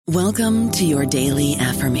Welcome to your daily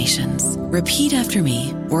affirmations. Repeat after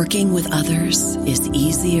me. Working with others is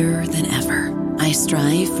easier than ever. I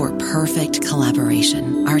strive for perfect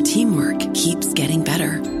collaboration. Our teamwork keeps getting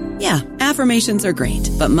better. Yeah, affirmations are great,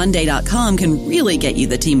 but Monday.com can really get you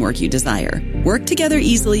the teamwork you desire. Work together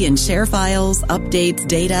easily and share files, updates,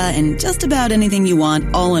 data, and just about anything you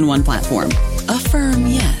want all in one platform. Affirm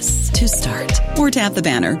yes to start, or tap the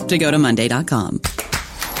banner to go to Monday.com.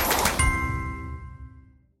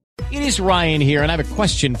 It is Ryan here, and I have a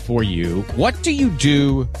question for you. What do you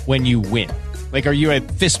do when you win? Like, are you a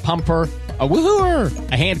fist pumper, a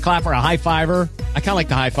woohooer, a hand clapper, a high fiver? I kind of like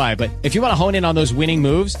the high five, but if you want to hone in on those winning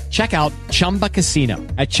moves, check out Chumba Casino.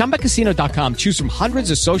 At ChumbaCasino.com, choose from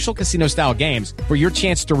hundreds of social casino-style games for your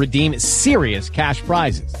chance to redeem serious cash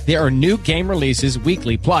prizes. There are new game releases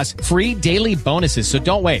weekly, plus free daily bonuses, so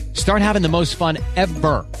don't wait. Start having the most fun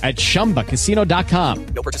ever at ChumbaCasino.com.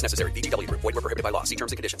 No purchase necessary. VGW Group. Void where prohibited by law. See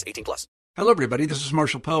terms and conditions. 18+. Hello, everybody. This is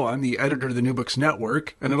Marshall Poe. I'm the editor of the New Books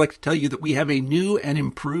Network, and I'd like to tell you that we have a new and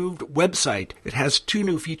improved website. It has 2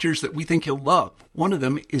 new features that we think you'll love. One of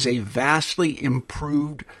them is a vastly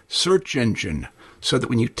improved search engine, so that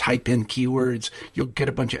when you type in keywords, you'll get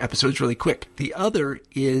a bunch of episodes really quick. The other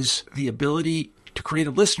is the ability to create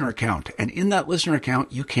a listener account. And in that listener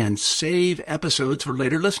account, you can save episodes for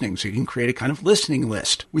later listening. So you can create a kind of listening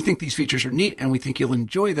list. We think these features are neat, and we think you'll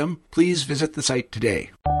enjoy them. Please visit the site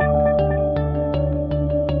today.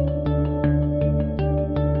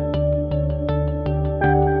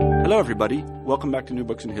 Hello, everybody. Welcome back to New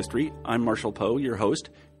Books in History. I'm Marshall Poe, your host.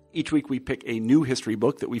 Each week we pick a new history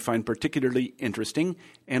book that we find particularly interesting,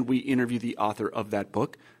 and we interview the author of that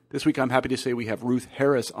book. This week I'm happy to say we have Ruth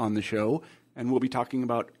Harris on the show, and we'll be talking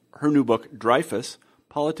about her new book, Dreyfus,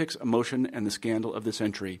 Politics, Emotion, and the Scandal of the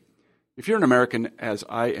Century. If you're an American, as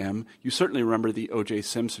I am, you certainly remember the O.J.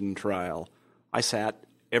 Simpson trial. I sat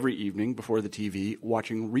every evening before the TV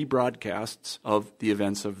watching rebroadcasts of the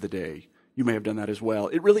events of the day. You may have done that as well.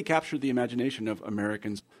 It really captured the imagination of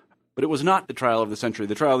Americans. But it was not the trial of the century.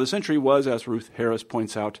 The trial of the century was, as Ruth Harris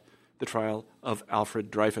points out, the trial of Alfred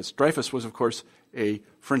Dreyfus. Dreyfus was, of course, a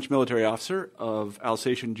French military officer of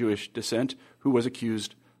Alsatian Jewish descent who was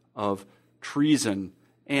accused of treason.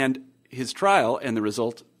 And his trial and the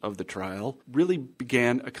result of the trial really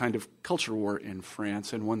began a kind of culture war in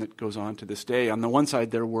France, and one that goes on to this day. On the one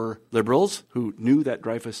side, there were liberals who knew that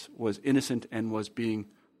Dreyfus was innocent and was being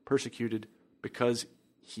persecuted because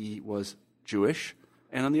he was Jewish.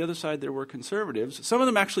 And on the other side, there were conservatives, some of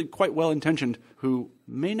them actually quite well-intentioned, who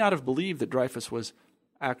may not have believed that Dreyfus was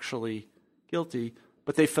actually guilty,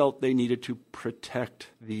 but they felt they needed to protect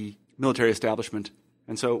the military establishment.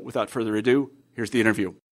 And so, without further ado, here's the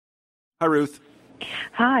interview. Hi, Ruth.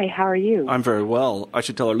 Hi, how are you? I'm very well. I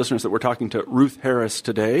should tell our listeners that we're talking to Ruth Harris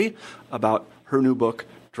today about her new book,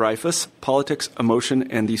 Dreyfus, Politics, Emotion,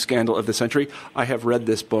 and the Scandal of the Century. I have read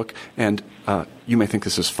this book, and you may think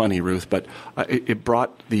this is funny, Ruth, but it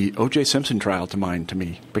brought the O.J. Simpson trial to mind to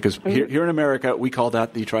me, because here in America, we call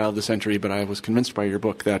that the trial of the century, but I was convinced by your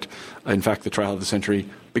book that, in fact, the trial of the century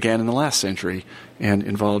began in the last century and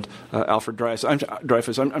involved Alfred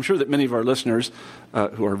Dreyfus. I'm sure that many of our listeners,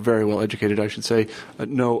 who are very well educated, I should say,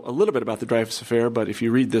 know a little bit about the Dreyfus affair, but if you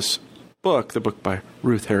read this book, the book by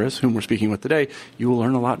Ruth Harris, whom we're speaking with today, you will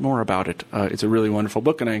learn a lot more about it. It's a really wonderful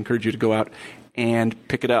book, and I encourage you to go out and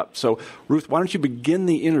pick it up. So, Ruth, why don't you begin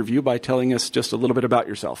the interview by telling us just a little bit about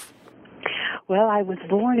yourself? Well, I was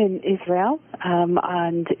born in Israel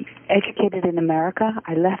and educated in America.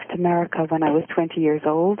 I left America when I was 20 years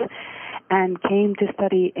old and came to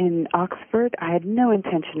study in Oxford. I had no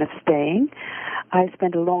intention of staying. I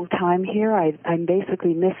spent a long time here. I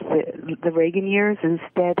basically missed the Reagan years,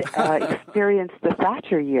 instead experienced the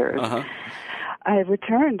Thatcher years. Uh-huh. I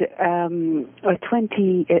returned at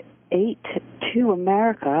 28 to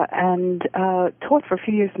America and taught for a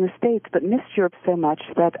few years in the States, but missed Europe so much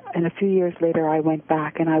that in a few years later I went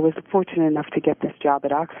back, and I was fortunate enough to get this job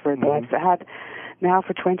at Oxford that I've had now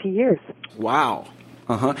for 20 years. Wow.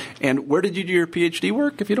 Uh-huh. And where did you do your PhD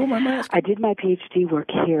work, if you don't mind my asking? I did my PhD work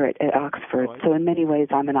here at Oxford, so in many ways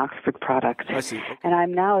I'm an Oxford product. I see. Okay. And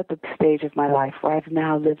I'm now at the stage of my life where I've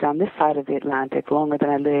now lived on this side of the Atlantic longer than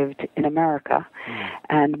I lived in America.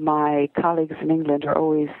 And my colleagues in England are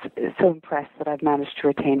always so impressed that I've managed to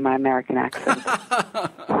retain my American accent.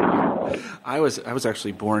 I was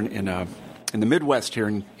actually born in the Midwest here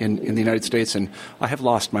in the United States, and I have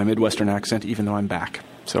lost my Midwestern accent even though I'm back.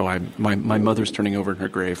 So my mother's turning over in her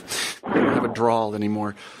grave. I don't have a drawl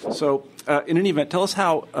anymore. So in any event, tell us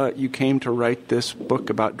how you came to write this book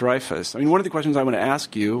about Dreyfus. I mean, one of the questions I want to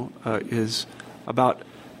ask you is about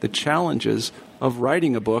the challenges of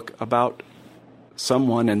writing a book about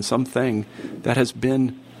someone and something that has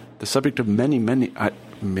been the subject of many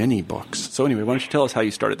books. So anyway, why don't you tell us how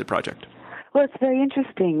you started the project? Well, it's very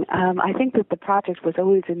interesting. I think that the project was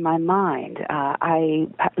always in my mind. I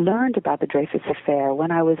learned about the Dreyfus Affair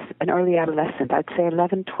when I was an early adolescent, I'd say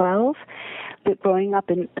 11, 12, growing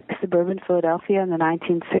up in suburban Philadelphia in the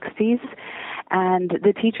 1960s. And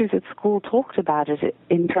the teachers at school talked about it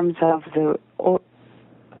in terms of the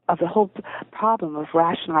whole problem of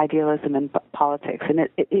rational idealism in politics. And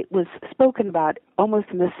it was spoken about almost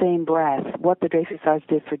in the same breath. What the Dreyfusards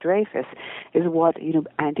did for Dreyfus is what,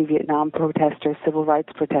 anti-Vietnam protesters, civil rights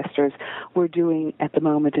protesters were doing at the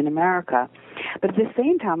moment in America. But at the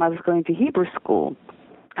same time, I was going to Hebrew school,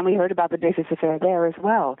 and we heard about the Dreyfus Affair there as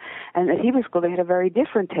well. And at Hebrew school, they had a very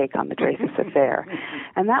different take on the Dreyfus Affair.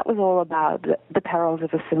 And that was all about the perils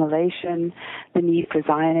of assimilation, the need for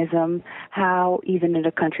Zionism, how even in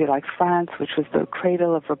a country like France, which was the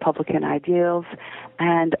cradle of Republican ideals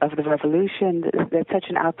and of the revolution, that such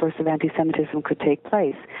an outburst of anti-Semitism could take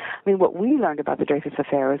place. I mean, what we learned about the Dreyfus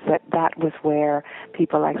Affair is that was where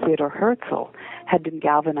people like Theodor Herzl had been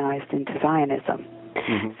galvanized into Zionism.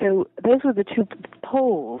 Mm-hmm. So those were the two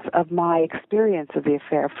poles of my experience of the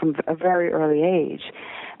affair from a very early age.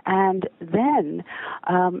 And then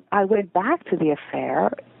I went back to the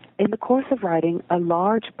affair in the course of writing a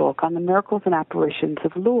large book on the miracles and apparitions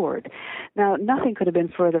of Lourdes. Now, nothing could have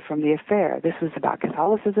been further from the affair. This was about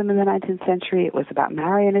Catholicism in the 19th century. It was about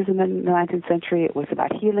Marianism in the 19th century. It was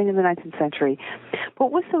about healing in the 19th century. But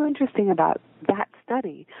what was so interesting about that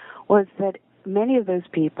study was that many of those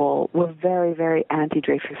people were very, very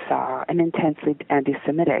anti-Dreyfusard and intensely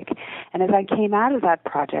anti-Semitic. And as I came out of that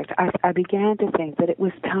project, I began to think that it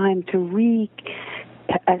was time to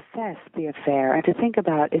reassess the affair and to think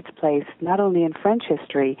about its place not only in French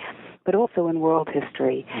history, but also in world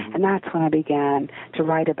history. Mm-hmm. And that's when I began to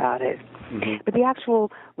write about it. Mm-hmm. But the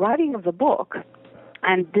actual writing of the book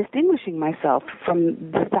and distinguishing myself from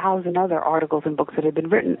the 1,000 other articles and books that had been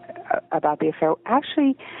written about the affair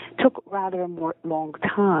actually took rather a more long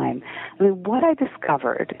time. I mean, what I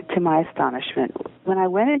discovered, to my astonishment, when I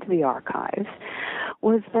went into the archives,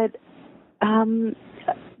 was that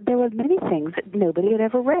there were many things that nobody had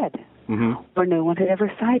ever read, mm-hmm. or no one had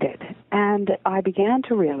ever cited. And I began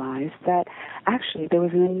to realize that actually there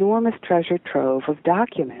was an enormous treasure trove of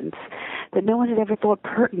documents that no one had ever thought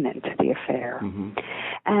pertinent to the affair. Mm-hmm.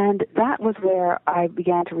 And that was where I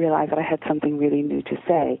began to realize that I had something really new to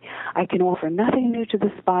say. I can offer nothing new to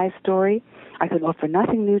the spy story. I can offer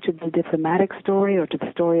nothing new to the diplomatic story or to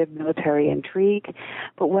the story of military intrigue.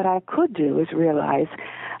 But what I could do is realize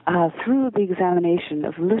through the examination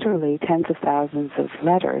of literally tens of thousands of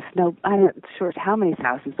letters, no, I'm not sure how many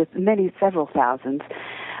thousands, but several thousands,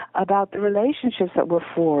 about the relationships that were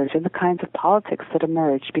forged and the kinds of politics that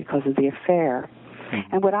emerged because of the affair.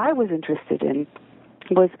 Mm-hmm. And what I was interested in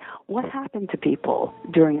was what happened to people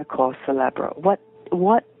during a cause célèbre.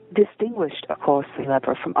 What distinguished a cause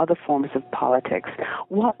célèbre from other forms of politics?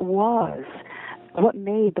 What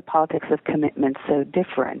made the politics of commitment so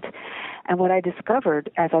different? And what I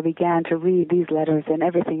discovered as I began to read these letters and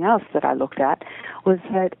everything else that I looked at was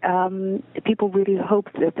that people really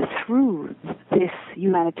hoped that through this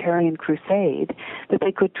humanitarian crusade that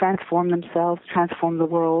they could transform themselves, transform the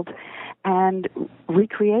world, and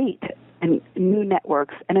recreate new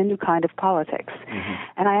networks and a new kind of politics. Mm-hmm.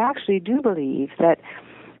 And I actually do believe that,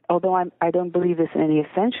 although I don't believe this in any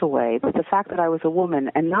essential way, but the fact that I was a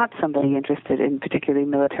woman and not somebody interested in particularly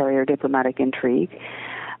military or diplomatic intrigue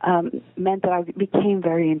meant that I became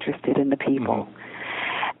very interested in the people.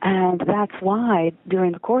 Mm-hmm. And that's why,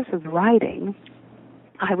 during the course of writing,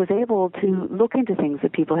 I was able to look into things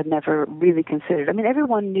that people had never really considered. I mean,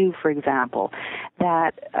 everyone knew, for example,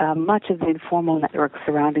 that much of the informal network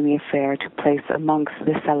surrounding the affair took place amongst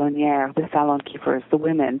the salonières, the salon keepers, the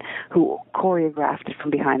women who choreographed it from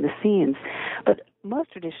behind the scenes. But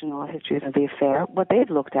most traditional histories of the affair, what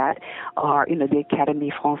they've looked at are, the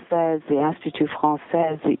Académie Française, the Institut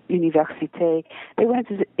Français, the Université. They were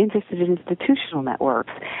interested in institutional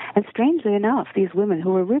networks. And strangely enough, these women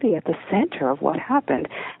who were really at the center of what happened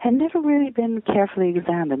had never really been carefully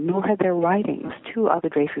examined, nor had their writings to other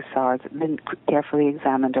Dreyfusards been carefully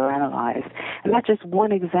examined or analyzed. And that's just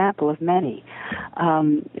one example of many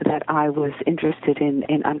that I was interested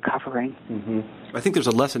in uncovering. Mm-hmm. I think there's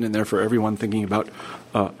a lesson in there for everyone thinking about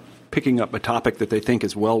picking up a topic that they think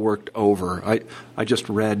is well worked over. I just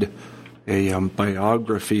read a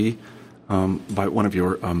biography by one of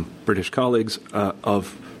your British colleagues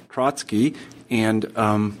of Trotsky, and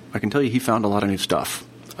I can tell you he found a lot of new stuff.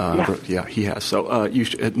 He has. So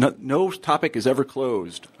no topic is ever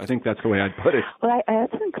closed. I think that's the way I'd put it. Well, I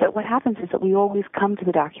think that what happens is that we always come to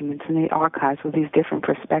the documents and the archives with these different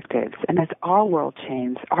perspectives. And as our world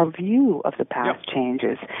changes, our view of the past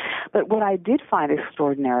changes. But what I did find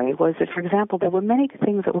extraordinary was that, for example, there were many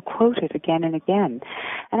things that were quoted again and again.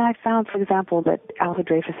 And I found, for example, that Alfred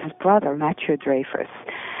Dreyfus's brother, Mathieu Dreyfus,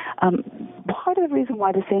 part of the reason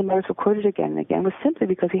why the same letters were quoted again and again was simply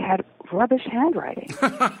because he had rubbish handwriting.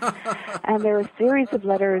 And there are a series of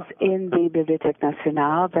letters in the Bibliothèque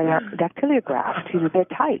Nationale that are dactylographed, they're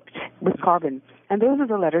typed with carbon. And those are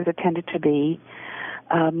the letters that tended to be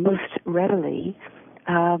most readily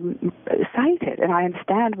cited, and I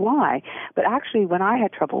understand why. But actually, when I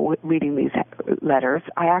had trouble reading these letters,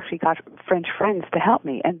 I actually got French friends to help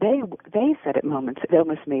me, and they said at moments it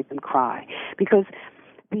almost made them cry, because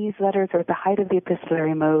these letters are at the height of the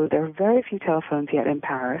epistolary mode. There are very few telephones yet in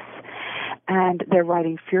Paris, and they're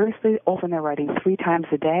writing furiously. Often they're writing 3 times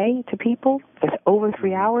a day to people. It's over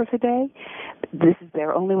 3 hours a day. This is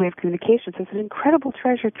their only way of communication. So it's an incredible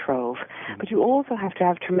treasure trove. But you also have to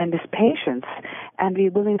have tremendous patience and be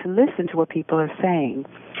willing to listen to what people are saying.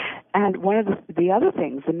 And one of the other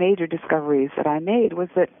things, the major discoveries that I made, was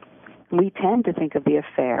that we tend to think of the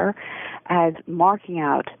affair as marking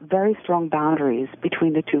out very strong boundaries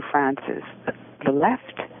between the two Frances, the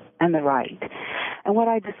left and the right. And what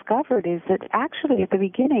I discovered is that actually at the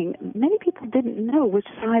beginning, many people didn't know which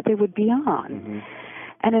side they would be on. Mm-hmm.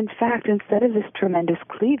 And in fact, instead of this tremendous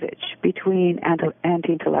cleavage between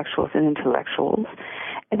anti-intellectuals and intellectuals,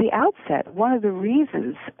 at the outset, one of the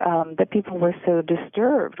reasons that people were so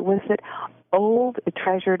disturbed was that old,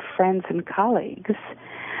 treasured friends and colleagues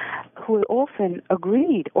who had often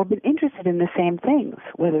agreed or been interested in the same things,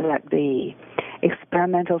 whether that be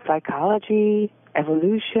experimental psychology,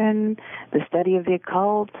 evolution, the study of the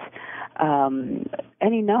occult,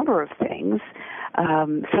 any number of things,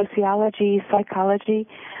 sociology, psychology,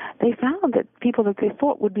 they found that people that they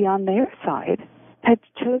thought would be on their side had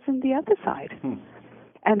chosen the other side.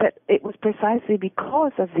 And that it was precisely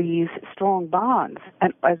because of these strong bonds,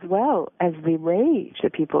 and as well as the rage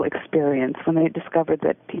that people experienced when they discovered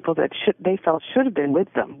that people that they felt should have been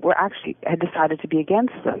with them were actually had decided to be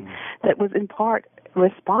against them, that was in part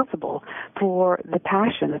responsible for the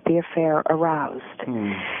passion that the affair aroused.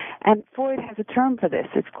 And Freud has a term for this.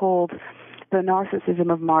 It's called the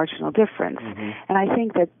narcissism of marginal difference. And I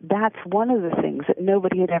think that that's one of the things that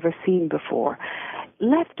nobody had ever seen before.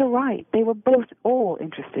 Left or right, they were both all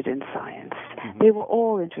interested in science. They were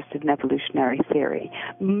all interested in evolutionary theory.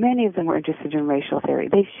 Many of them were interested in racial theory.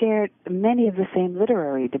 They shared many of the same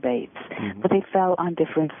literary debates, but they fell on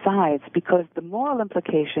different sides because the moral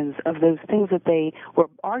implications of those things that they were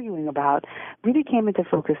arguing about really came into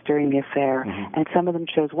focus during the affair, and some of them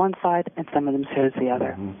chose one side and some of them chose the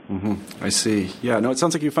other. I see. Yeah, no, it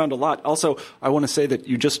sounds like you found a lot. Also, I want to say that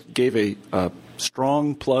you just gave a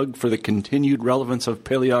strong plug for the continued relevance of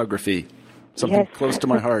paleography, something close to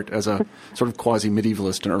my heart as a sort of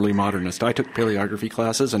quasi-medievalist and early modernist. I took paleography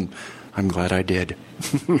classes, and I'm glad I did.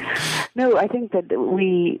 No, I think that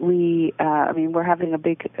we're having a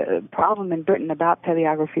big problem in Britain about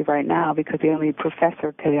paleography right now because the only professor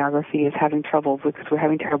of paleography is having trouble because we're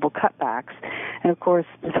having terrible cutbacks. And, of course,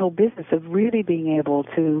 this whole business of really being able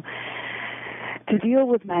to deal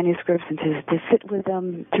with manuscripts and to sit with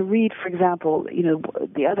them, to read, for example,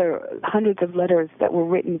 the other hundreds of letters that were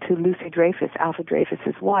written to Lucy Dreyfus, Alfred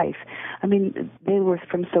Dreyfus's wife. I mean, they were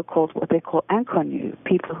from so-called, what they call inconnus,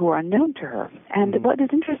 people who are unknown to her. And what is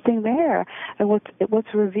interesting there, and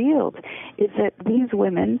what's revealed, is that these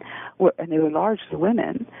women, and they were largely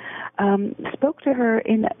women, spoke to her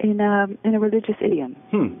in a religious idiom.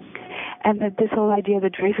 And that this whole idea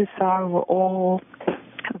that Dreyfus saw were all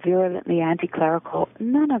virulently anti-clerical,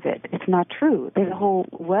 none of it. It's not true. There's a whole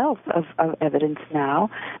wealth of evidence now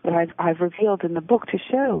that I've revealed in the book to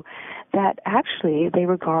show that actually they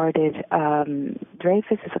regarded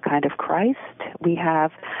Dreyfus as a kind of Christ. We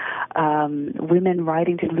have women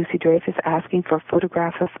writing to Lucy Dreyfus asking for a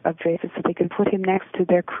photograph of Dreyfus so they can put him next to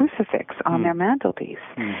their crucifix on their mantelpiece.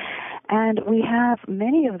 And we have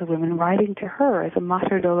many of the women writing to her as a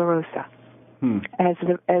Mater Dolorosa. As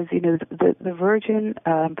the Virgin,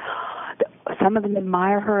 some of them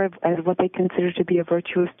admire her as what they consider to be a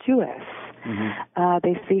virtuous Jewess.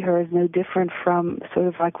 They see her as no different from sort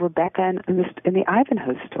of like Rebecca in the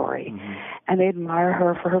Ivanhoe story. And they admire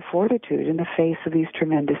her for her fortitude in the face of these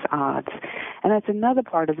tremendous odds. And that's another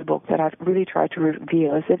part of the book that I've really tried to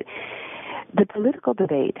reveal, is that the political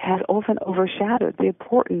debate has often overshadowed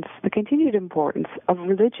the continued importance of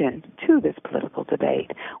religion to this political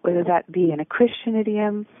debate, whether that be in a Christian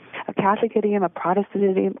idiom, a Catholic idiom, a Protestant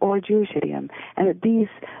idiom, or a Jewish idiom, and that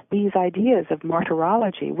these ideas of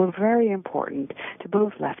martyrology were very important to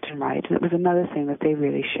both left and right, and it was another thing that they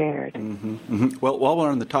really shared. Mm-hmm, mm-hmm. Well, while we're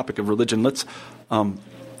on the topic of religion, let's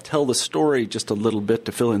tell the story just a little bit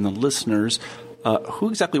to fill in the listeners. Who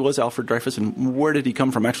exactly was Alfred Dreyfus, and where did he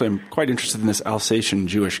come from? Actually, I'm quite interested in this Alsatian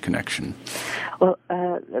Jewish connection. Well,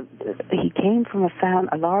 he came from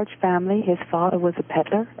a large family. His father was a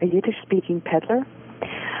peddler, a Yiddish-speaking peddler,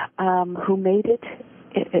 who made it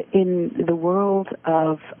in the world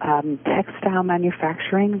of textile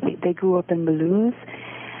manufacturing. They grew up in Mulhouse,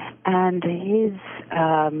 and his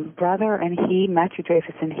brother and he, Matthew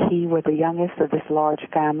Dreyfus, and he were the youngest of this large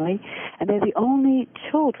family, and they're the only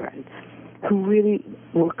children who really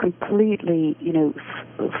were completely,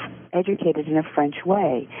 educated in a French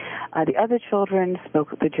way. The other children spoke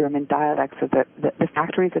the German dialects of the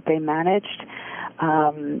factories that they managed,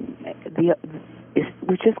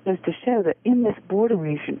 which just goes to show that in this border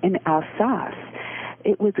region, in Alsace,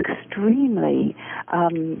 it was extremely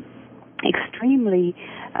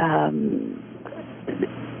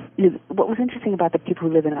what was interesting about the people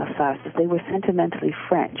who live in Alsace is they were sentimentally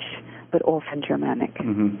French, but often Germanic.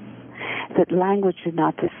 Mm-hmm. That language did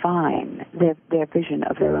not define their vision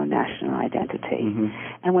of their own national identity. Mm-hmm.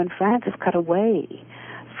 And when France is cut away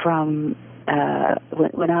from,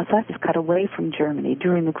 when Alsace is cut away from Germany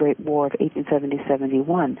during the Great War of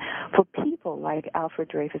 1870-71, for people like Alfred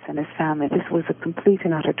Dreyfus and his family, this was a complete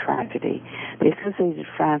and utter tragedy. They associated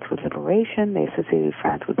France with liberation, they associated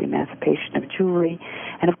France with the emancipation of Jewry,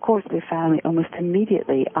 and of course their family almost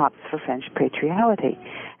immediately opts for French patriality.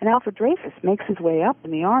 And Alfred Dreyfus makes his way up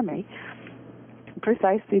in the army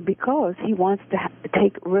precisely because he wants to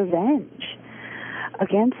take revenge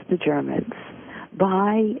against the Germans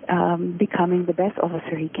by becoming the best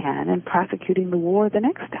officer he can and prosecuting the war the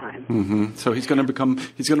next time. Mm-hmm. So he's going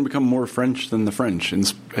to become more French than the French,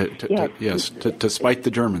 to spite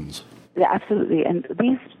the Germans. Yeah, absolutely. And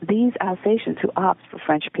these Alsatians who opt for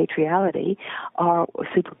French patriality are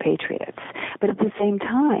super patriots. But at the same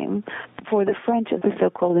time, for the French of the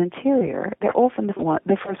so-called interior, they're often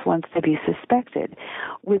the first ones to be suspected.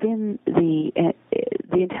 Within the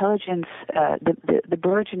intelligence, the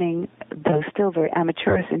burgeoning, though still very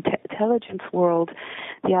amateurish intelligence world,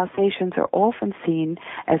 the Alsatians are often seen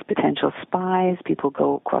as potential spies. People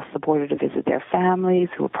go across the border to visit their families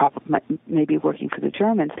who are maybe working for the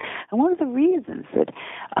Germans. And one of the reasons that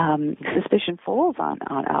suspicion falls on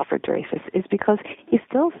Alfred Dreyfus is because he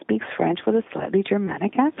still speaks French with a slightly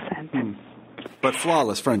Germanic accent. But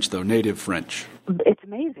flawless French, though, native French. It's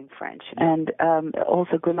amazing French, and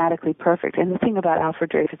also grammatically perfect. And the thing about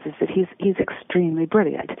Alfred Dreyfus is that he's extremely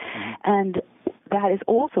brilliant. Mm-hmm. And that is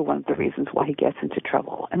also one of the reasons why he gets into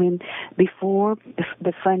trouble. I mean, before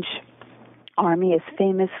the French army is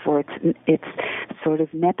famous for its sort of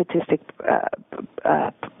nepotistic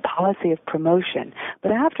policy of promotion.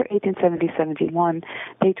 But after 1870-71,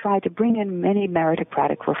 they tried to bring in many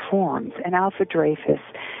meritocratic reforms, and Alfred Dreyfus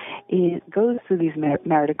goes through these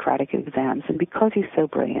meritocratic exams, and because he's so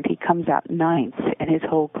brilliant, he comes out ninth in his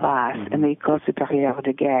whole class in the École Supérieure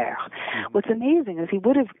de Guerre. What's amazing is he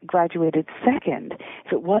would have graduated second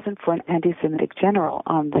if it wasn't for an anti-Semitic general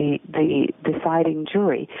on the deciding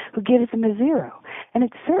jury who gives him a 0. And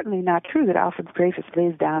it's certainly not true that Alfred Dreyfus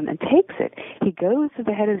lays down and takes it. He goes to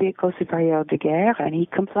the head of the École Supérieure de Guerre and he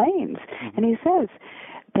complains, and he says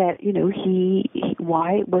that,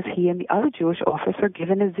 why was he and the other Jewish officer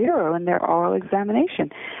given a 0 in their oral examination?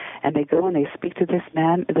 And they go and they speak to this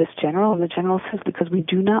general, and the general says, because we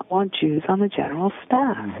do not want Jews on the general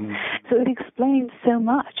staff. Mm-hmm. So it explains so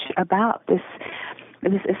much about this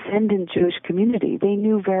ascendant Jewish community. They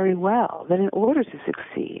knew very well that in order to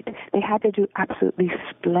succeed, they had to do absolutely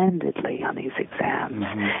splendidly on these exams.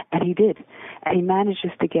 Mm-hmm. And he did. And he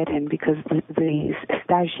manages to get in because the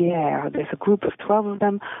stagiaires, there's a group of 12 of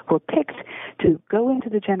them who are picked to go into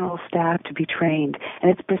the general staff to be trained. And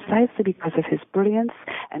it's precisely because of his brilliance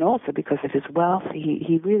and also because of his wealth.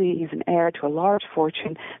 He's an heir to a large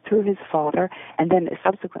fortune through his father, and then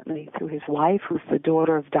subsequently through his wife, who's the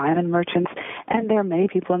daughter of diamond merchants. And there are many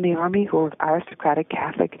people in the army who are aristocratic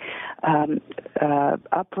Catholic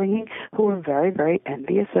upbringing who are very, very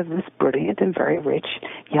envious of this brilliant and very rich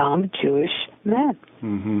young Jewish man.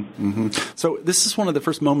 Mm-hmm, mm-hmm. So this is one of the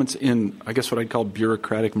first moments in, I guess, what I'd call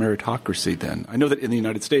bureaucratic meritocracy then. I know that in the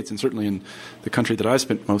United States, and certainly in the country that I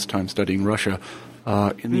spent most time studying, Russia,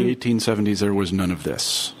 in the 1870s there was none of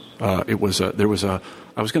this. I was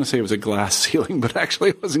going to say it was a glass ceiling, but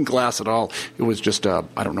actually it wasn't glass at all. It was just, a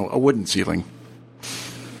wooden ceiling.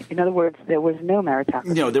 In other words, there was no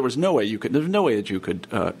meritocracy. No, there was no way There was no way that you could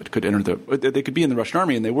enter They could be in the Russian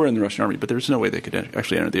army, and they were in the Russian army, but there was no way they could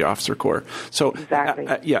actually enter the officer corps. So, exactly.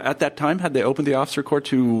 At that time, had they opened the officer corps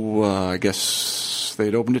to, I guess they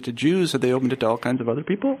had opened it to Jews. Had they opened it to all kinds of other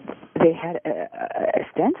people? They had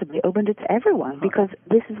ostensibly opened it to everyone, because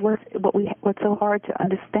this is what's so hard to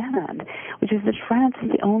understand, which is that France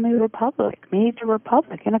is the only major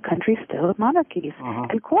republic in a country still of monarchies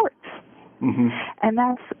and courts. Mm-hmm. And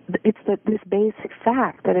it's this basic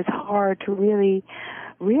fact that is hard to really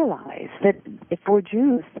realize, that for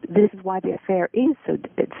Jews, this is why the affair is so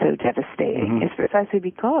devastating. Mm-hmm. It's precisely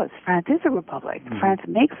because France is a republic. Mm-hmm. France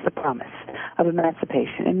makes the promise of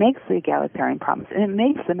emancipation. It makes the egalitarian promise, and it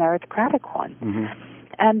makes the meritocratic one. Mm-hmm.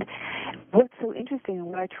 And what's so interesting, and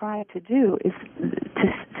what I try to do, is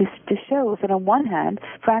to show that on one hand,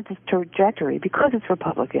 France's trajectory, because it's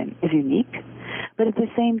Republican, is unique. But at the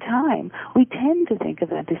same time, we tend to think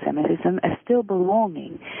of anti-Semitism as still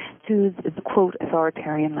belonging to the, quote,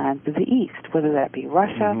 authoritarian lands of the East, whether that be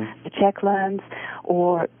Russia, the Czech lands,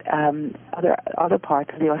 or other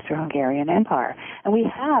parts of the Austro-Hungarian Empire. And we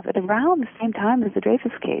have, at around the same time as the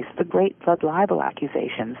Dreyfus case, the great blood libel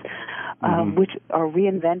accusations, which are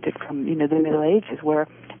reinvented from the Middle Ages, where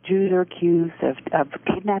Jews are accused of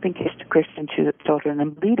kidnapping Christian children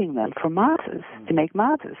and bleeding them for matzahs, to make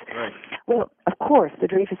matzahs. Right. Well, of course, the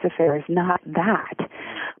Dreyfus affair is not that,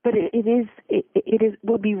 but it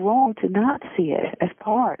would be wrong to not see it as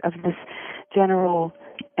part of this general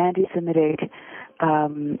anti-Semitic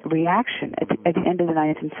reaction at the end of the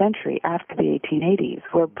 19th century, after the 1880s,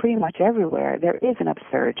 where pretty much everywhere there is an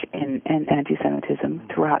upsurge in anti-Semitism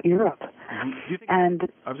throughout Europe.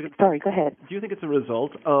 Sorry, go ahead. Do you think it's a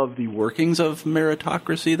result of the workings of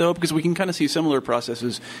meritocracy, though? Because we can kind of see similar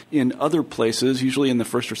processes in other places, usually in the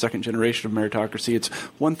first or second generation of meritocracy. It's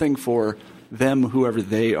one thing for them, whoever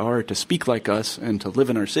they are, to speak like us and to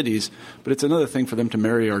live in our cities, but it's another thing for them to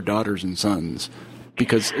marry our daughters and sons.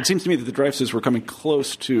 Because it seems to me that the Dreyfuses were coming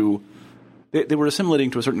close to they were assimilating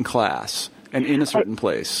to a certain class and in a certain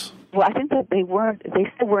place. Well, I think that they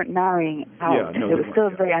still weren't marrying out. It was still a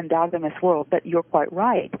very endogamous world, but you're quite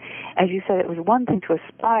right. As you said, it was one thing to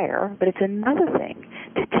aspire, but it's another thing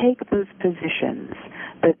to take those positions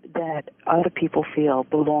that other people feel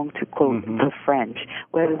belong to, quote, the French,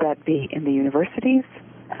 whether that be in the universities,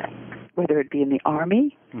 whether it be in the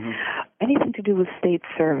army, anything to do with state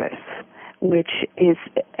service, which is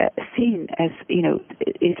seen as,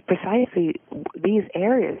 is precisely these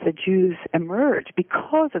areas that Jews emerge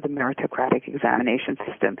because of the meritocratic examination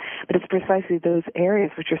system. But it's precisely those areas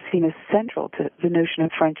which are seen as central to the notion of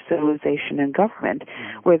French civilization and government,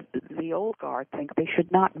 where the old guard think they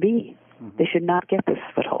should not be. They should not get this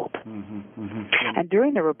foothold. And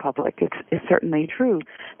during the Republic, it's certainly true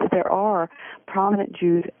that there are prominent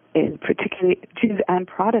Jews, particularly Jews and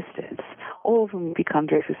Protestants, all of whom become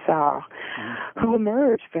Dreyfusards, who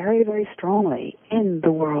emerge very, very strongly in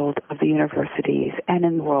the world of the universities and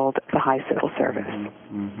in the world of the high civil service.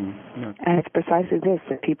 And it's precisely this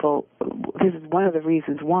is one of the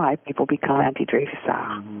reasons why people become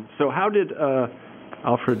anti-Dreyfusards. So how did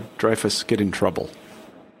Alfred Dreyfus get in trouble?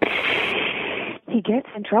 He gets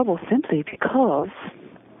in trouble simply because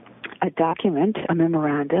a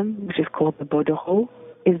memorandum, which is called the Bordereau,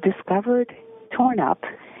 is discovered, torn up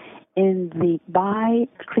by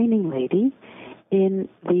a cleaning lady in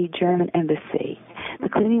the German embassy. The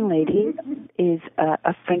cleaning lady is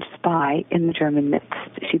a French spy in the German midst.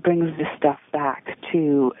 She brings this stuff back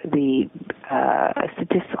to the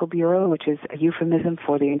Statistical Bureau, which is a euphemism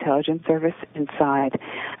for the intelligence service inside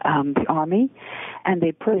the army, and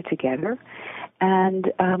they put it together. And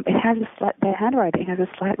the handwriting has a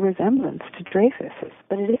slight resemblance to Dreyfus's,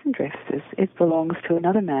 but it isn't Dreyfus's. It belongs to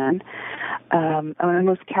another man, a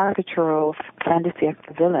most caricatural fin de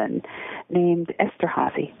siècle villain named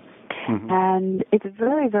Esterhazy. And it's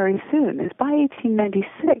very, very soon. It's by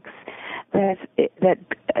 1896 that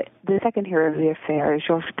the second hero of the affair,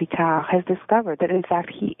 Georges Pitard, has discovered that, in fact,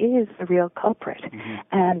 he is the real culprit,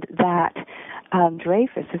 and that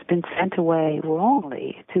Dreyfus has been sent away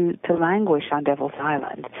wrongly to languish on Devil's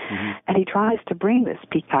Island. And he tries to bring this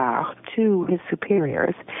Pitard to his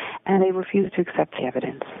superiors, and they refuse to accept the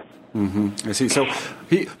evidence. I see. So,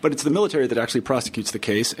 but it's the military that actually prosecutes the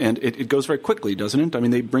case, and it goes very quickly, doesn't it? I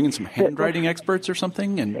mean, they bring in some handwriting experts or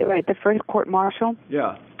something, and right. The first court-martial.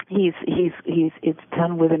 Yeah. It's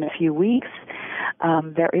done within a few weeks.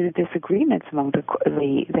 There is disagreements among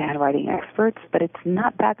the handwriting experts, but it's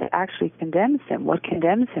not that actually condemns him. What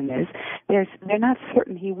condemns him is they're not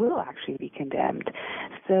certain he will actually be condemned.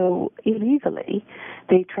 So illegally,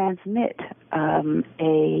 they transmit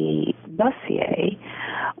a dossier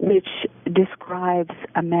which describes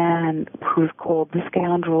a man who's called the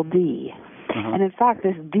Scoundrel D. And in fact,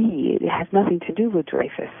 this D has nothing to do with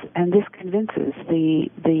Dreyfus, and this convinces the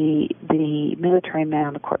military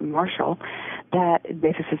man, the court-martial, that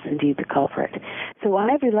Dreyfus is indeed the culprit. So on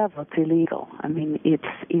every level, it's illegal. I mean, it's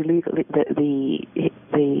illegal. The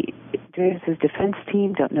Dreyfus's defense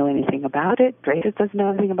team don't know anything about it. Dreyfus doesn't know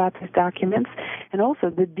anything about these documents, and also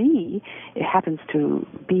the D, it happens to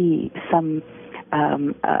be some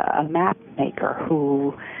a map maker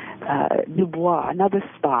who. Dubois, another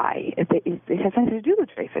spy. It has nothing to do with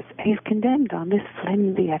Dreyfus. He's condemned on this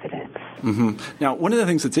flimsy evidence. Mm-hmm. Now, one of the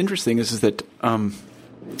things that's interesting is that,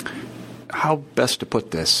 how best to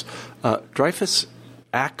put this, Dreyfus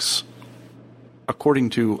acts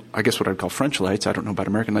according to, I guess what I'd call French lights. I don't know about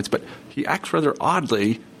American lights, but he acts rather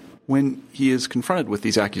oddly when he is confronted with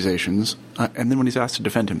these accusations and then when he's asked to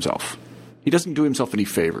defend himself. He doesn't do himself any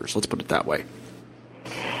favors, let's put it that way.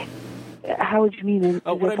 How would you mean?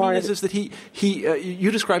 What I mean is that he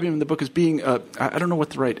you describe him in the book as being, I don't know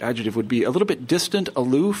what the right adjective would be, a little bit distant,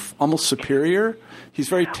 aloof, almost superior. He's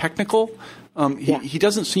very technical. He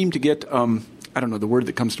doesn't seem to get, I don't know, the word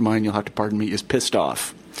that comes to mind, you'll have to pardon me, is pissed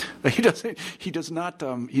off. He does not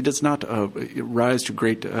rise to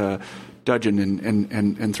great dudgeon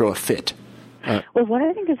and throw a fit. Well, what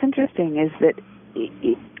I think is interesting is that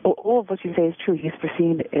all of what you say is true. He's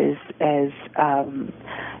perceived as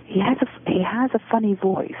he has a funny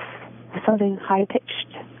voice, something high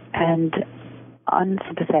pitched and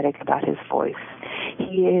unsympathetic about his voice.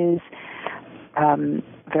 He is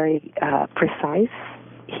very precise.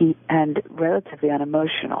 And relatively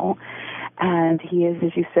unemotional, and he is,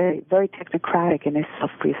 as you say, very technocratic in his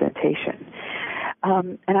self-presentation.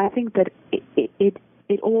 And I think that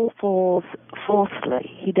it all falls falsely.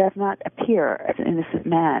 He does not appear as an innocent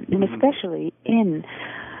man, and especially in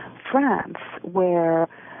France, where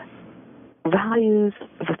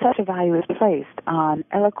such a value is placed on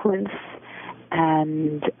eloquence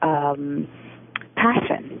and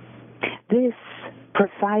passion. This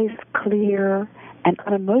precise, clear, and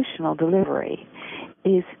unemotional delivery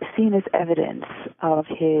is seen as evidence of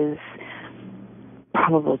his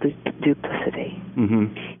probable duplicity.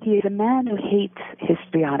 Mm-hmm. He is a man who hates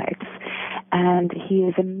histrionics, and he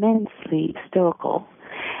is immensely stoical,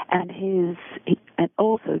 and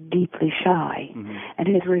also deeply shy. Mm-hmm. And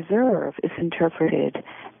his reserve is interpreted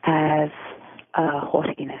as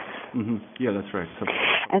haughtiness. Mm-hmm. Yeah, that's right.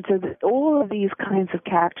 And so all of these kinds of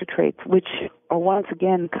character traits, which are once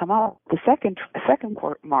again come up, the second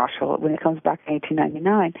court-martial, when it comes back in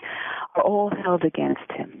 1899, are all held against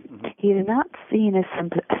him. Mm-hmm. He is not seen as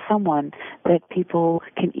someone that people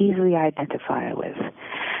can easily identify with.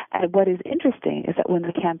 And what is interesting is that when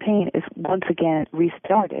the campaign is once again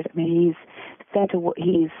restarted, I mean, he's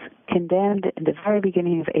condemned in the very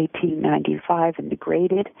beginning of 1895 and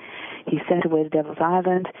degraded. He's sent away to Devil's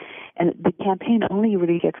Island, and the campaign only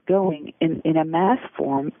really gets going in a mass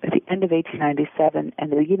form at the end of 1897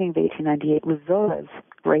 and the beginning of 1898 with Zola's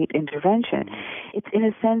great intervention. It's in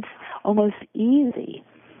a sense almost easy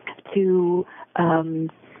to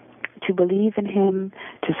believe in him,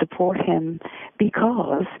 to support him,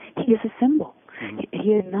 because he is a symbol. He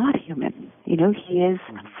is not human. He is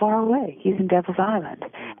far away. He's in Devil's Island.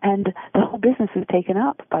 And the whole business is taken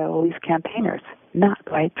up by all these campaigners, not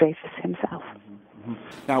by Dreyfus himself.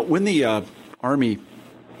 Now, when the Army,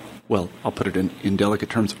 well, I'll put it in delicate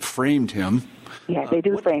terms, framed him. Yeah, they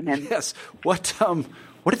do frame him. Yes. What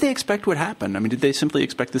did they expect would happen? I mean, did they simply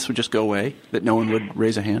expect this would just go away, that no one would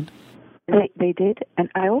raise a hand? They did, and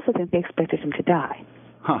I also think they expected him to die.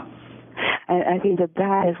 Huh. And I think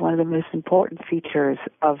that is one of the most important features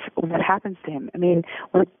of what happens to him. I mean,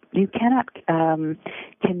 you cannot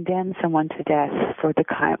condemn someone to death for the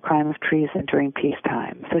crime of treason during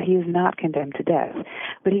peacetime. So he is not condemned to death.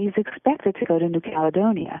 But he's expected to go to New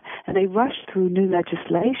Caledonia, and they rush through new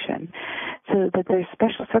legislation so that there's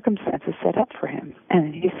special circumstances set up for him.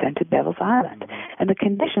 And he's sent to Devil's Island. And the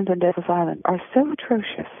conditions on Devil's Island are so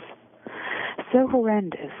atrocious, so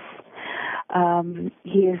horrendous.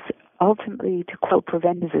 He is ultimately, to quote,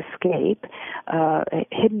 prevent his escape,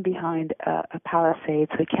 hidden behind a palisade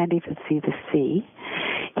so he can't even see the sea.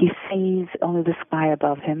 He sees only the sky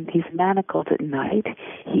above him. He's manacled at night.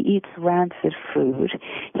 He eats rancid food.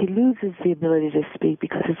 He loses the ability to speak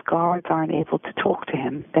because his guards aren't able to talk to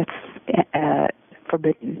him. That's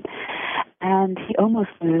forbidden. And he almost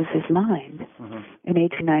loses his mind in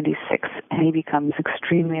 1896, and he becomes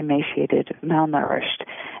extremely emaciated, malnourished,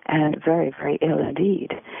 and very, very ill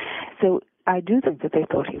indeed. So I do think that they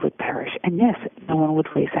thought he would perish, and yes, no one would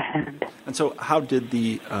raise a hand. And so how did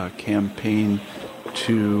the campaign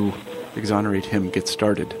to exonerate him get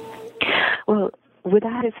started? Well,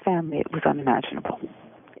 without his family, it was unimaginable.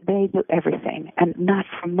 They do everything, and not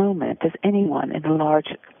for a moment does anyone in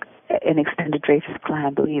an extended Dreyfus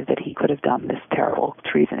clan believe that he could have done this terrible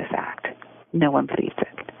treasonous act. No one believes it.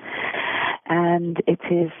 And it's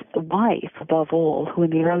his wife, above all, who in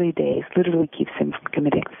the early days literally keeps him from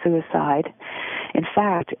committing suicide. In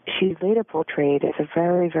fact, she's later portrayed as a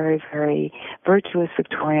very, very, very virtuous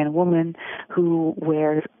Victorian woman who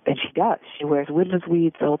wears, and she does, she wears widow's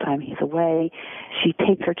weeds the whole time he's away. She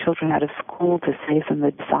takes her children out of school to save them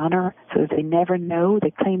the dishonor so that they never know,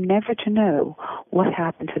 they claim never to know what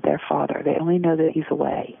happened to their father. They only know that he's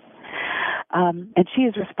away. And she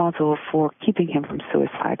is responsible for keeping him from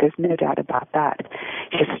suicide. There's no doubt about that.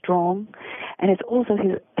 She's strong, and it's also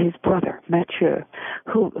his brother, Mathieu,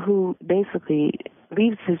 who basically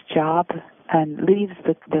leaves his job and leaves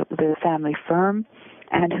the family firm,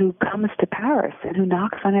 and who comes to Paris and who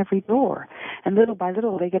knocks on every door. And little by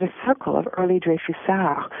little, they get a circle of early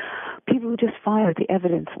Dreyfusards, people who just find that the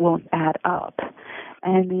evidence won't add up.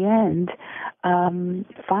 And in the end,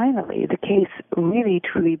 finally, the case really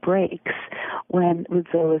truly breaks with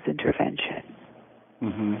Zola's intervention.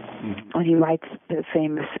 When he writes the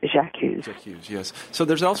famous J'accuse. J'accuse, yes. So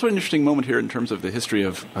there's also an interesting moment here in terms of the history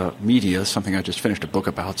of media, something I just finished a book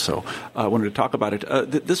about, so I wanted to talk about it.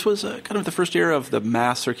 This was kind of the first era of the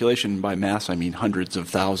mass circulation. By mass, I mean hundreds of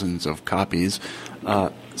thousands of copies.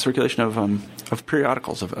 Circulation of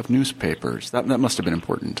periodicals, of newspapers. That must have been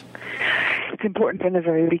important. It's important from the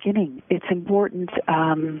very beginning. It's important.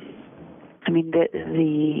 Some of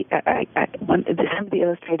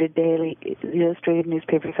the illustrated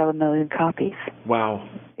newspapers sell 1 million copies. Wow.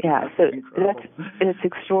 Yeah, so that's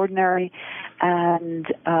extraordinary, and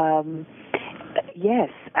yes,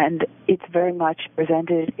 and it's very much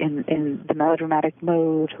presented in the melodramatic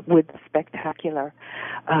mode with the spectacular.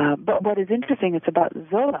 But what is interesting about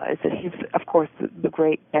Zola is that he's, of course, the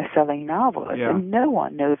great best-selling novelist, and no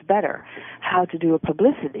one knows better how to do a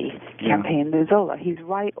publicity campaign than Zola. He's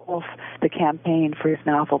right off the campaign for his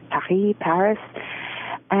novel Paris,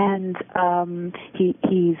 and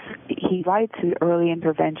he writes his early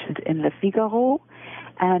interventions in Le Figaro,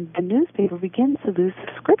 and the newspaper begins to lose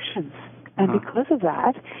subscriptions. And because of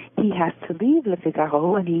that, he has to leave Le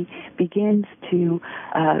Figaro, and he begins to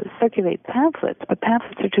circulate pamphlets, but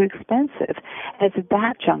pamphlets are too expensive. And it's at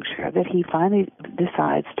that juncture that he finally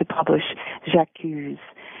decides to publish J'accuse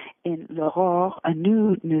in L'Aurore, a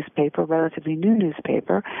new newspaper, relatively new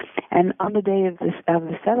newspaper. And on the day of the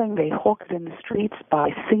selling, they hawk it in the streets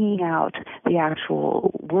by singing out the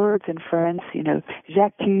actual words in French,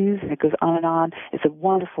 J'accuse, and it goes on and on. It's a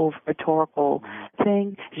wonderful rhetorical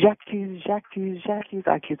thing. J'accuse, j'accuse, j'accuse.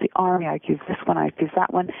 I accuse the army, I accuse this one, I accuse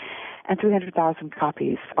that one. And 300,000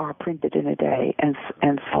 copies are printed in a day and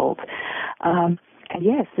sold. And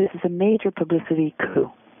yes, this is a major publicity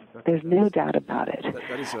coup. There's no doubt about it.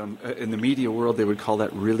 That is, in the media world, they would call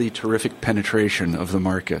that really terrific penetration of the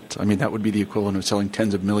market. I mean, that would be the equivalent of selling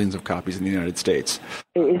tens of millions of copies in the United States.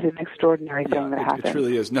 It is an extraordinary thing that happens. It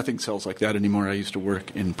really is. Nothing sells like that anymore. I used to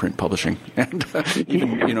work in print publishing, and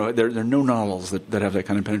even there are no novels that have that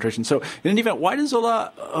kind of penetration. So, in any event, why does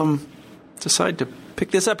Zola decide to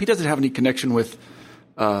pick this up? He doesn't have any connection with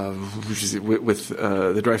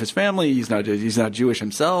the Dreyfus family. He's not Jewish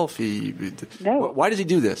himself. No. Why does he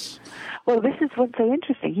do this? Well, this is what's so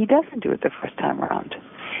interesting. He doesn't do it the first time around.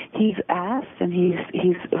 He's asked, and he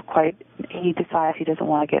decides he doesn't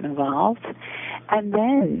want to get involved, and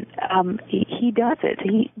then he does it.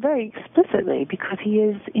 He very explicitly, because he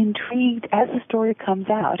is intrigued as the story comes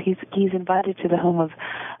out. He's invited to the home of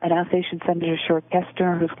an Alsatian Senator, Short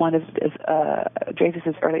Kestner, who's one of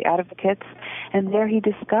Dreyfus's early advocates, and there he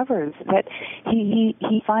discovers that he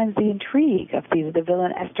finds the intrigue of the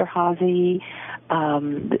villain Esterhazy,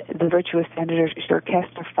 the virtuous Senator Short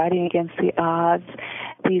Kestner fighting against the odds,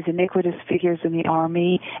 these iniquitous figures in the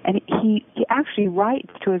army, and he actually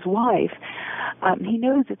writes to his wife. He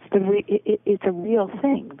knows it's a real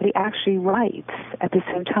thing, but he actually writes at the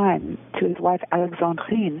same time to his wife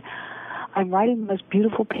Alexandrine, "I'm writing the most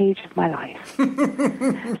beautiful page of my life."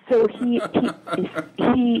 So he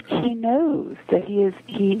knows that he's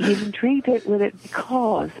intrigued with it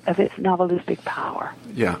because of its novelistic power.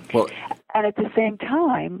 Yeah, well, And at the same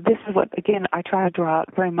time, this is what, again, I try to draw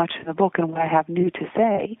out very much in the book, and what I have new to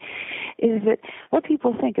say, is that what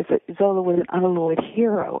people think is that Zola was an unalloyed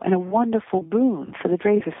hero and a wonderful boon for the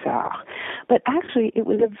Dreyfusards. But actually, it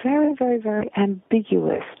was a very, very, very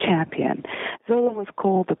ambiguous champion. Zola was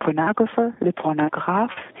called the pornographer, le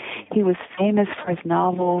pornographe. He was famous for his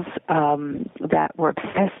novels that were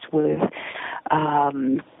obsessed with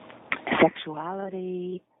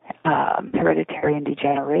sexuality, hereditary and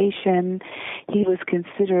degeneration. He was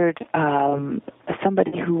considered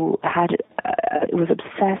somebody who was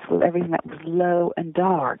obsessed with everything that was low and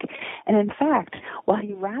dark. And in fact, while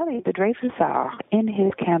he rallied the Dreyfusards in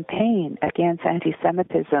his campaign against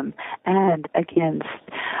anti-Semitism and against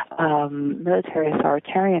military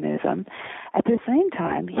authoritarianism, at the same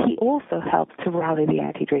time, he also helped to rally the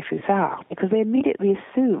anti-Dreyfusards because they immediately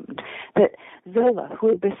assumed that Zola, who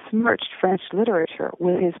had besmirched French literature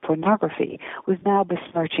with his pornography, was now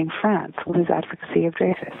besmirching France with his advocacy of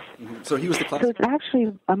Dreyfus. So he was the classic. So it's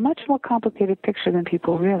actually a much more complicated picture than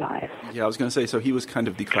people realize. Yeah, I was going to say, so he was kind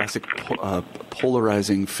of the classic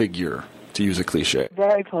polarizing figure, to use a cliche.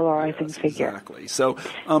 Very polarizing figure. Exactly. So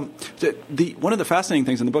one of the fascinating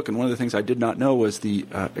things in the book, and one of the things I did not know, was the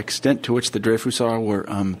extent to which the Dreyfusards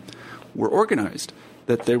were organized.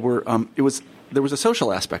 That there was a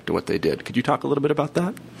social aspect to what they did. Could you talk a little bit about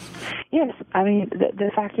that? Yes. I mean,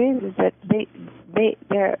 the fact is that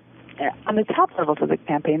they're on the top levels of the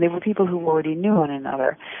campaign, they were people who already knew one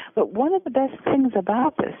another. But one of the best things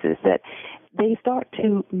about this is that they start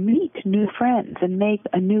to meet new friends and make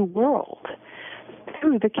a new world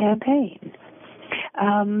through the campaign.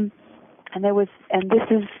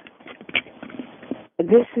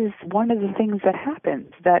 This is one of the things that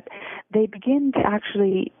happens, that they begin to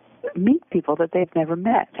actually meet people that they've never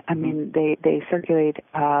met. I mean, they circulate.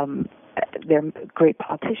 They're great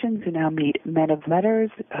politicians who now meet men of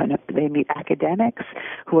letters. They meet academics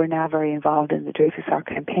who are now very involved in the Dreyfusard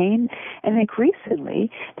campaign. And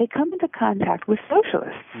increasingly, they come into contact with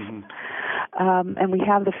socialists. Mm-hmm. And we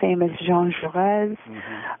have the famous Jean Jaurès.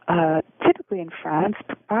 Mm-hmm. Typically in France,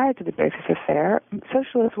 prior to the Dreyfus affair,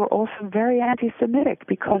 socialists were also very anti-Semitic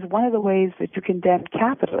because one of the ways that you condemned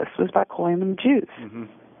capitalists was by calling them Jews. Mm-hmm.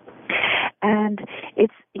 And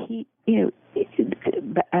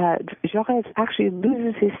Jaurès actually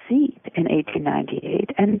loses his seat in 1898,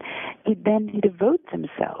 and he devotes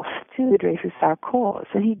himself to the Dreyfusard cause.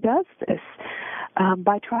 And he does this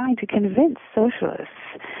by trying to convince socialists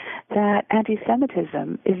that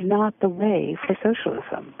anti-Semitism is not the way for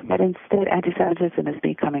socialism, that instead anti-Semitism is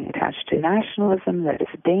becoming attached to nationalism, that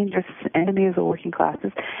it's dangerous, it's an enemy of the working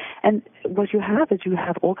classes. And what you have is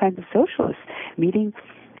all kinds of socialists meeting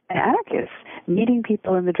anarchists, meeting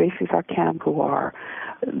people in the Dreyfusard camp who are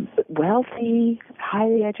wealthy,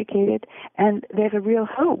 highly educated, and there's a real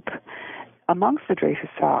hope amongst the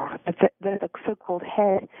Dreyfusards that the so-called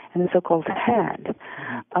head and the so-called hand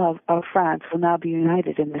of France will now be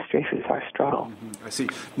united in this Dreyfusard struggle. I see.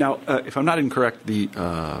 Now, if I'm not incorrect, the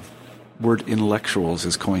word intellectuals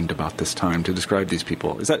is coined about this time to describe these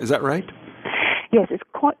people. Is that right? Yes,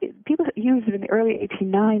 people use it in the early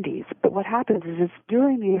 1890s, but what happens is it's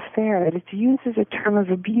during the affair that it's used as a term of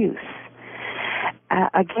abuse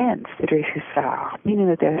against the Dreyfusards, meaning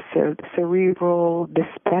that they're cerebral,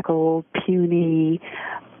 bespectacled, puny,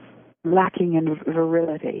 lacking in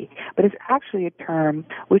virility. But it's actually a term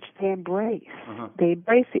which they embrace. Uh-huh. They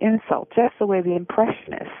embrace the insult, just the way the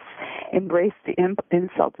Impressionists embraced the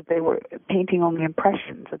insult that they were painting only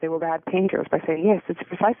impressions, that they were bad painters, by saying, yes, it's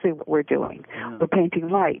precisely what we're doing. Yeah. We're painting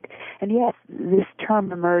light. And yes, this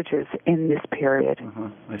term emerges in this period. Uh-huh.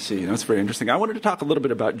 I see. That's very interesting. I wanted to talk a little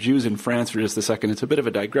bit about Jews in France for just a second. It's a bit of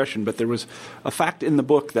a digression, but there was a fact in the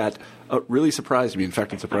book that really surprised me. In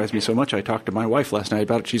fact, it surprised me so much I talked to my wife last night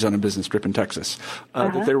about it. She's on a business trip in Texas.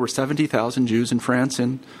 That there were 70,000 Jews in France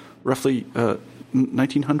in roughly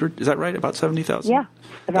 1900. Is that right? About 70,000? Yeah.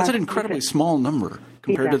 That's an incredibly small number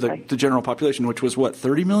compared to the general population, which was,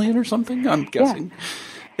 30 million or something, I'm guessing?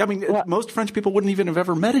 Yeah. I mean, most French people wouldn't even have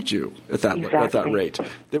ever met a Jew at that rate.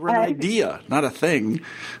 They were an idea, not a thing.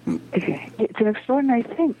 It's an extraordinary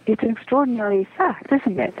thing. It's an extraordinary fact,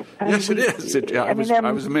 isn't it? Yes, it is. I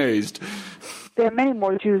was amazed. There are many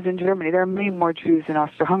more Jews in Germany. There are many more Jews in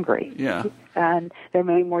Austria-Hungary. Yeah. And there are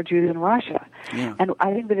many more Jews in Russia. Yeah. And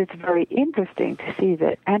I think that it's very interesting to see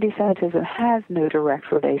that anti-Semitism has no direct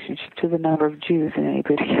relationship to the number of Jews in any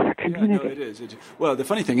particular community. Yeah, no, it is. Well, the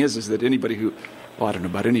funny thing is that anybody who, I don't know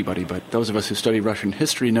about anybody, but those of us who study Russian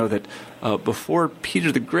history know that before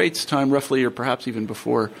Peter the Great's time, roughly, or perhaps even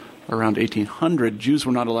before around 1800, Jews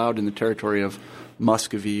were not allowed in the territory of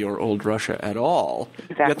Muscovy or Old Russia at all.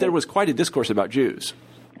 Exactly. Yet there was quite a discourse about Jews.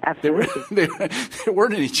 Absolutely. There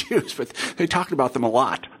weren't any Jews, but they talked about them a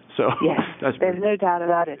lot. So yes, there's no doubt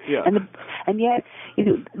about it. Yeah. And yet,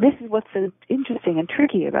 this is what's so interesting and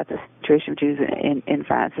tricky about the situation of Jews in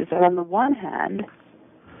France is that on the one hand,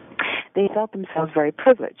 they felt themselves very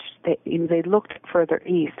privileged. They looked further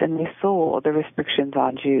east and they saw the restrictions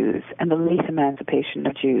on Jews and the late emancipation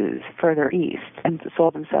of Jews further east and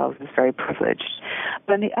saw themselves as very privileged.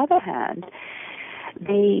 But on the other hand,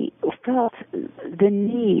 they felt the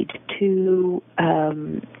need to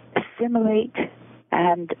assimilate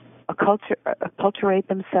and acculturate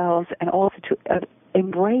themselves and also to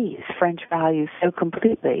embrace French values so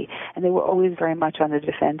completely. And they were always very much on the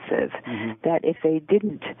defensive, that if they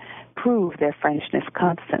didn't prove their Frenchness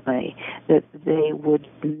constantly, that they would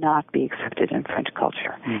not be accepted in French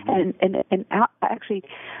culture. And actually,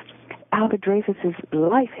 Albert Dreyfus's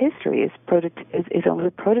life history is only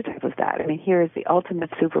a prototype of that. I mean, here is the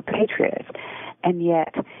ultimate super patriot, and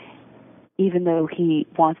yet, even though he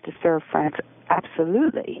wants to serve France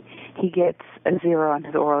absolutely, he gets a 0 on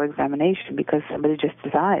his oral examination because somebody just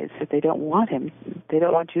decides that they don't want him. They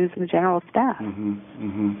don't want Jews in the general staff.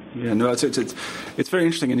 Yeah, no, it's very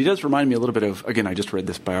interesting, and he does remind me a little bit of. Again, I just read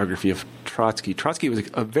this biography of Trotsky. Trotsky was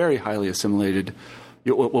a very highly assimilated,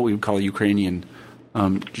 what we would call a Ukrainian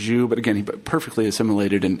Jew, but again, he perfectly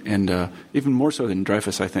assimilated, and even more so than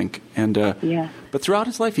Dreyfus, I think. And but throughout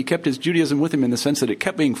his life, he kept his Judaism with him in the sense that it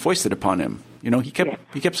kept being foisted upon him. He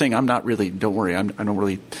kept saying, "I'm not really. Don't worry, I'm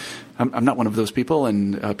not one of those people."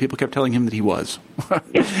 And people kept telling him that he was.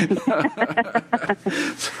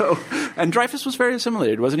 So, and Dreyfus was very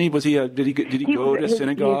assimilated, wasn't he? Was he? Did he go to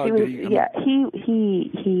synagogue? But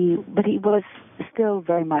he was still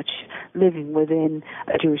very much living within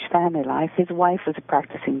a Jewish family life. His wife was a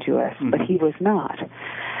practicing Jewess, but he was not.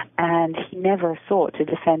 And he never sought to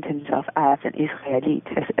defend himself as an Israelite,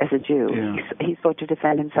 as a Jew. Yeah. He sought to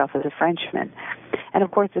defend himself as a Frenchman. And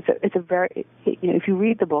of course, it's a very, if you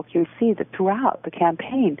read the book, you'll see that throughout the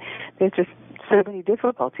campaign, there's just so many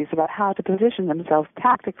difficulties about how to position themselves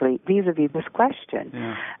tactically vis-a-vis this question.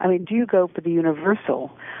 Yeah. I mean, do you go for the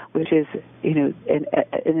universal, which is, an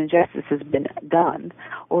injustice has been done,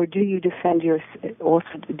 or do you defend also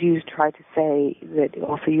do you try to say that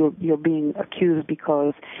also you're being accused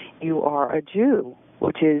because you are a Jew,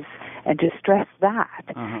 and to stress that.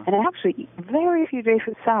 And actually, very few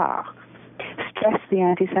Dreyfusards stress the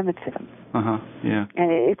anti-Semitism. Yeah.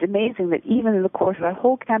 And it's amazing that even in the course of that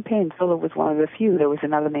whole campaign, Zola was one of the few. There was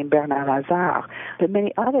another named Bernard Lazare, but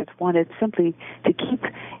many others wanted simply to keep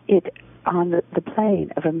it on the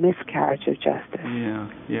plane of a miscarriage of justice,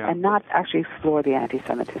 and not actually explore the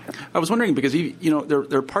anti-Semitism. I was wondering because there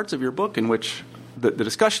are parts of your book in which the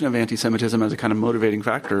discussion of anti-Semitism as a kind of motivating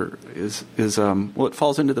factor is it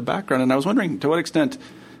falls into the background, and I was wondering to what extent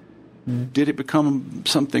did it become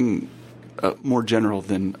something more general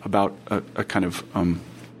than about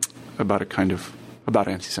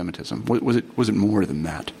anti-Semitism? Was it more than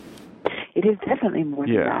that? It is definitely more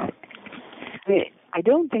than that. I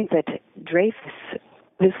don't think that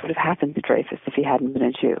this would have happened to Dreyfus if he hadn't been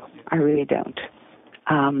a Jew. I really don't.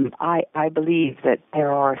 I believe that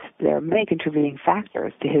there are many contributing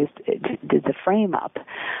factors to the frame up,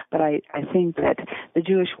 but I think that the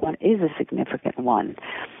Jewish one is a significant one.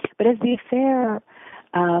 But as the affair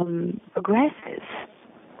progresses,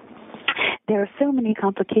 there are so many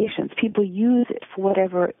complications. People use it for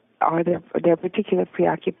whatever are their particular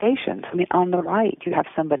preoccupations. I mean, on the right, you have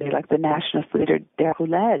somebody like the nationalist leader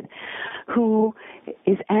Deroulede, who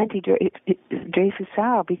is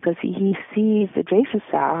anti-Dreyfusard because he sees the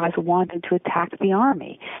Dreyfusard as wanting to attack the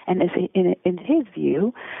army. And in his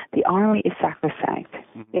view, the army is sacrosanct.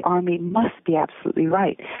 The army must be absolutely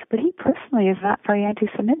right. But he personally is not very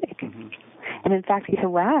anti-Semitic. And in fact, he's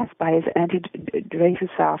harassed by his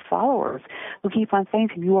anti-Dreyfusard followers who keep on saying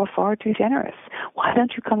to him, "You are far too generous. Why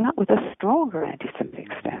don't you come out with a stronger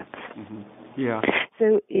anti-Semitic stance?" Yeah.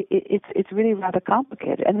 So it's really rather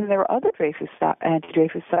complicated. And then there are other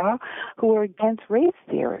anti-Dreyfusard who are against race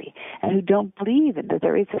theory and who don't believe that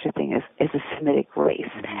there is such a thing as a Semitic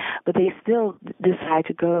race. But they still decide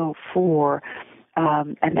to go for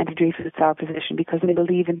an anti-Dreyfusard position because they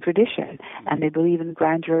believe in tradition and they believe in the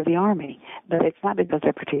grandeur of the army. But it's not because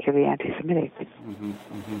they're particularly anti-Semitic.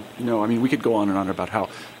 No, I mean, we could go on and on about how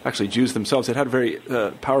actually Jews themselves had a very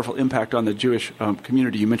powerful impact on the Jewish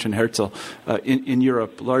community. You mentioned Herzl in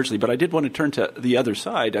Europe largely, but I did want to turn to the other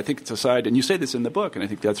side. I think it's a side, and you say this in the book, and I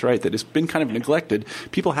think that's right, that it's been kind of neglected.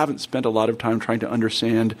 People haven't spent a lot of time trying to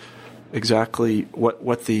understand exactly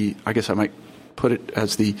what the, I guess I might put it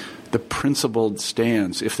as the principled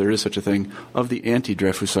stance, if there is such a thing, of the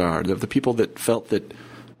anti-Dreyfusard, of the people that felt that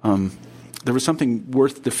there was something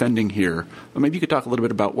worth defending here. Well, maybe you could talk a little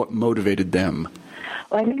bit about what motivated them.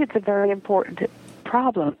 Well, I think it's a very important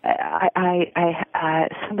problem.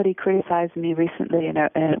 Somebody criticized me recently in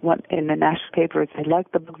the national papers. They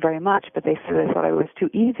liked the book very much, but they said they thought I was too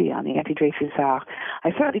easy on the anti-Dreyfusards.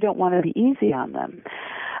 I certainly don't want to be easy on them,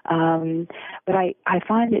 but I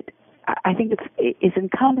find it. I think it's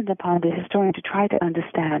incumbent upon the historian to try to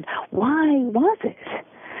understand why was it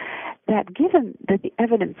that, given that the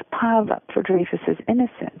evidence piled up for Dreyfus's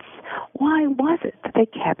innocence, why was it that they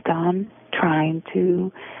kept on trying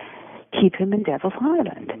to keep him in Devil's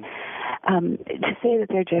Island? To say that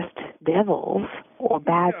they're just devils or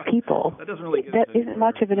bad people, that isn't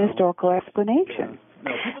much of an historical explanation.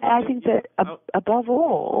 And I think that above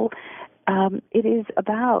all, it is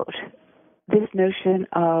about this notion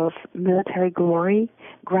of military glory,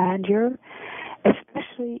 grandeur,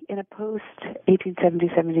 especially in a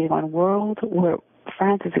post-1870-71 world where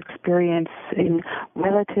France is experiencing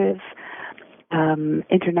relative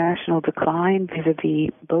international decline vis-a-vis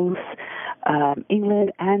both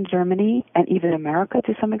England and Germany, and even America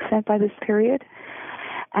to some extent by this period.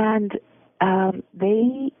 And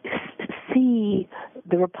they see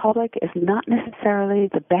the Republic as not necessarily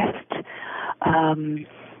the best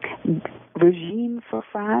regime for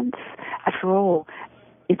France. After all,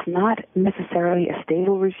 it's not necessarily a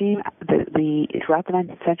stable regime. Throughout the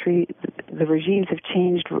 19th century, the regimes have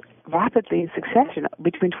changed rapidly in succession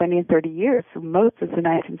between 20 and 30 years for most of the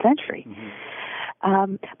 19th century.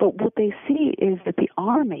 Mm-hmm. But what they see is that the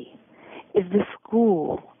army is the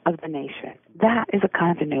school of the nation. That is a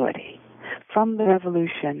continuity from the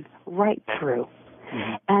Revolution right through.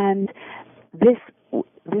 Mm-hmm. And this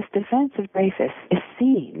defense of Dreyfus is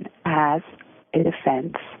seen as a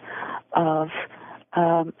defense of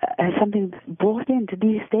as something brought in to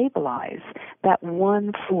destabilize that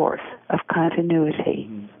one force of continuity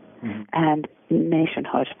mm-hmm. and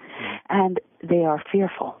nationhood. Mm-hmm. And they are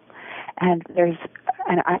fearful. And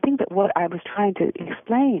I think that what I was trying to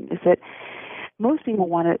explain is that most people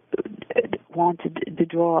want to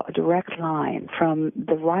draw a direct line from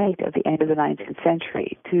the right of the end of the 19th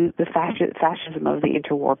century to the fascism of the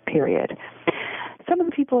interwar period. Some of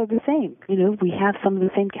the people are the same. We have some of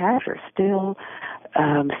the same characters still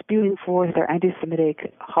spewing forth their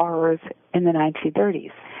anti-Semitic horrors in the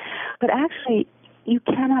 1930s. But actually, you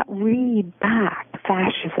cannot read back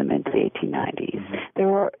fascism into the 1890s. There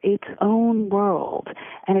are its own world,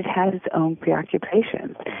 and it has its own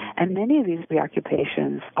preoccupations. And many of these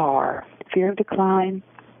preoccupations are fear of decline,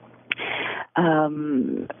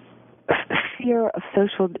 fear of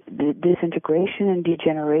social disintegration and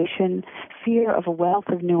degeneration, fear of a wealth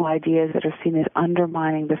of new ideas that are seen as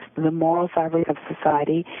undermining the moral fabric of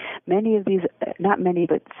society. Many of these, not many,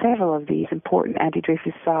 but several of these important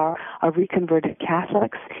anti-Dreyfusards are reconverted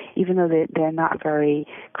Catholics, even though they're not very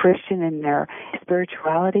Christian in their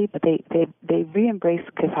spirituality, but they re-embrace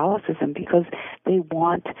Catholicism because they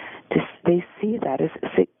see that as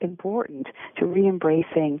important to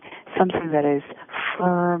re-embracing something that is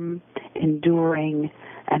firm, enduring,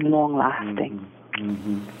 and long-lasting.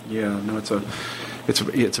 Mm-hmm. Yeah, no, it's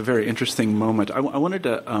a very interesting moment. I wanted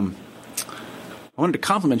to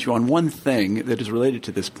compliment you on one thing that is related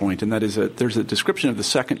to this point, and that is there's a description of the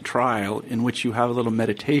second trial in which you have a little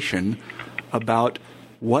meditation about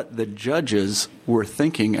what the judges were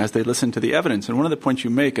thinking as they listened to the evidence. And one of the points you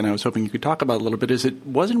make, and I was hoping you could talk about a little bit, is it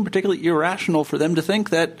wasn't particularly irrational for them to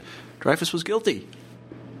think that Dreyfus was guilty,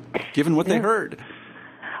 given what they heard.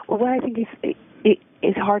 Well, what I think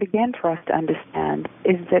is hard again for us to understand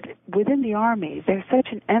is that within the Army, there's such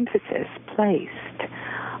an emphasis placed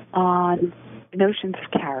on notions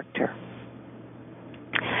of character,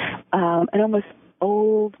 an almost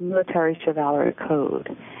old military chivalry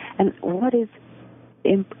code. And what is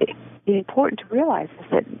important to realize is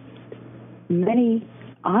that many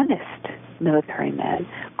honest military men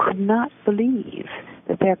could not believe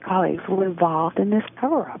that their colleagues were involved in this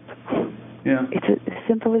cover-up. Yeah, it's as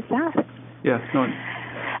simple as that. Yeah, no.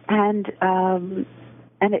 And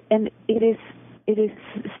it is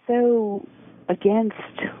so against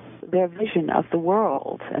their vision of the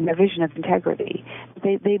world and their vision of integrity.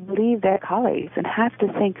 They believe their colleagues and have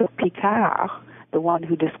to think of Picard, the one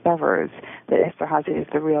who discovers that Esterhazy is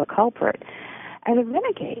the real culprit, as a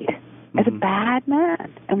renegade, as a bad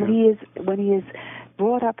man. And when he is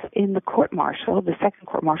brought up in the court-martial, the second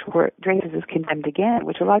court-martial, where Dreyfus is condemned again,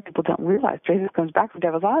 which a lot of people don't realize. Dreyfus comes back from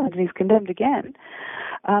Devil's Island and he's condemned again.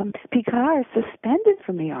 Picard is suspended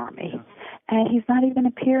from the Army, and he's not even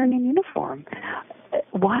appearing in uniform.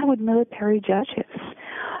 Why would military judges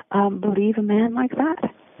believe a man like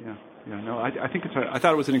that? Yeah. No. I think I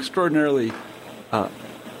thought it was an extraordinarily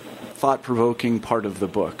thought-provoking part of the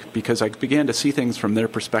book because I began to see things from their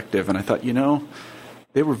perspective, and I thought,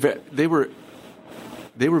 they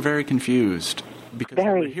were very confused because they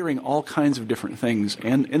were hearing all kinds of different things,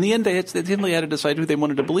 and in the end, they simply had to decide who they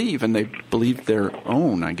wanted to believe, and they believed their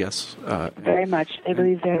own, I guess. Very much, they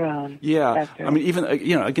believed their own. Yeah, I mean, even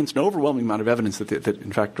against an overwhelming amount of evidence that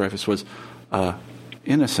in fact Dreyfus was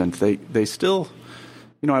innocent, they still.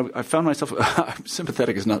 I found myself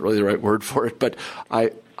sympathetic is not really the right word for it, but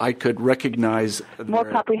I could recognize more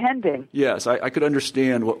comprehending. Yes, I could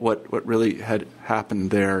understand what really had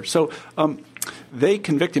happened there. So they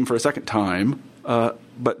convict him for a second time,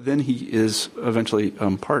 but then he is eventually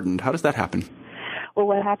pardoned. How does that happen? Well,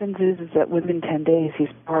 what happens is that within 10 days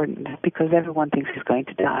he's pardoned because everyone thinks he's going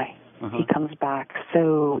to die. Uh-huh. He comes back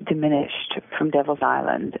so diminished from Devil's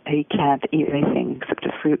Island, he can't eat anything except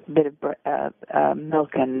a bit of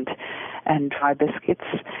milk and dry biscuits.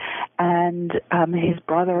 And his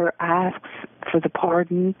brother asks for the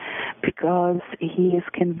pardon because he is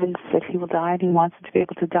convinced that he will die, and he wants to be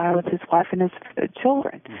able to die with his wife and his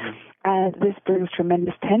children. Mm-hmm. And this brings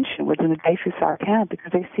tremendous tension within the Dreyfusard camp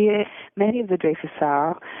because they see it. Many of the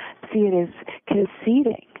Dreyfusards see it as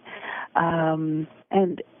conceding.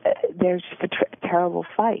 And there's just a terrible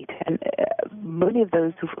fight. And many of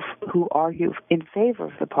those who argue in favor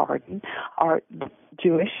of the pardon are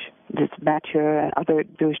Jewish, this Mathieu and other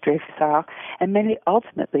Jewish Dreyfusards, and many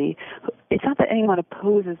ultimately, it's not that anyone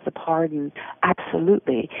opposes the pardon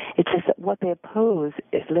absolutely, it's just that what they oppose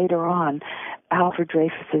is later on Alfred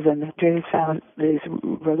Dreyfus's and the Dreyfus family's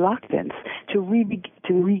reluctance to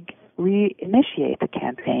reinitiate the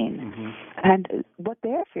campaign. Mm-hmm. And what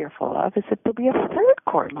they're fearful of is that there'll be a third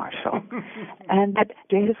court-martial and that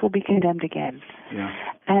Dreyfus will be condemned again. Yeah.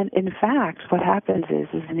 And in fact, what happens is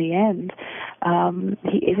in the end,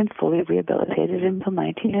 he isn't fully rehabilitated until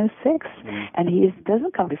 1906, and he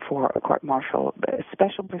doesn't come before a court-martial.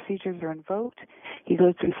 Special procedures are invoked. He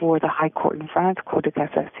goes before the High Court in France, Cour de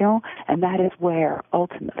Cassation, and that is where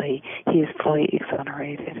ultimately he is fully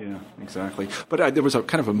exonerated. Yeah, exactly. But there was a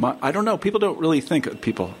kind of I don't know. People don't really think.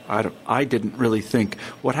 I didn't really think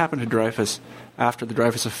what happened to Dreyfus after the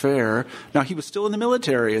Dreyfus affair. Now he was still in the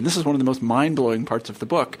military, and this is one of the most mind-blowing parts of the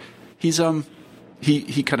book. He's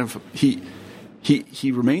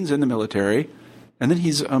he remains in the military, and then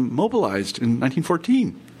he's mobilized in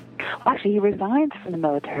 1914. Actually, he resigns from the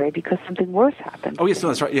military because something worse happened. Oh yes, no,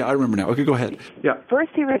 that's right. Yeah, I remember now. Okay, go ahead. Yeah.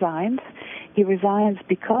 First, he resigns. He resigns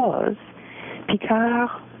because Picard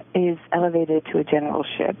is elevated to a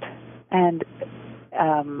generalship, and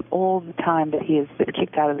all the time that he has been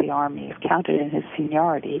kicked out of the army is counted in his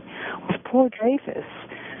seniority. With poor Dreyfus,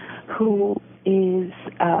 who is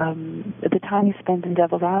the time he spends in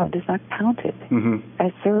Devil's Island is not counted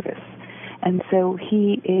as service, and so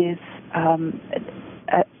he is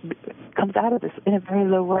comes out of this in a very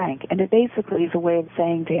low rank, and it basically is a way of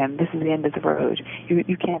saying to him, "This is the end of the road.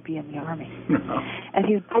 You can't be in the army." No. And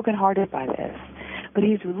he's brokenhearted by this. But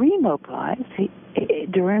he's remobilized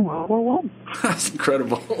during World War I. That's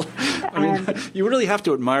incredible. I mean, you really have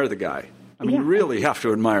to admire the guy. I mean, you really have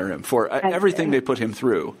to admire him for everything they put him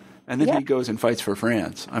through. And then he goes and fights for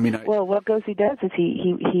France. I mean, well, what he does is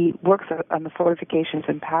he works on the fortifications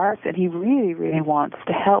in Paris, and he really, really wants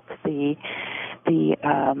to help the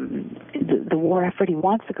war effort. He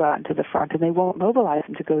wants to go out into the front, and they won't mobilize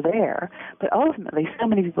him to go there. But ultimately, so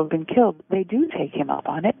many people have been killed, they do take him up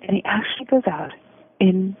on it, and he actually goes out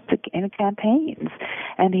in the campaigns,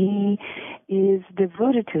 and he is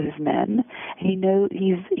devoted to his men. He knows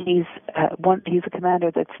he's a commander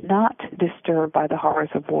that's not disturbed by the horrors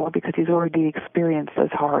of war because he's already experienced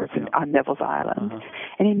those horrors on Devil's Island,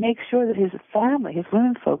 and he makes sure that his family, his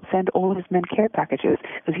women folk, send all his men care packages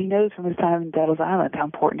because he knows from his time in Devil's Island how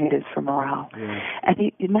important it is for morale. Yeah.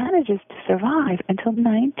 And he manages to survive until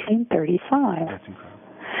 1935. That's incredible.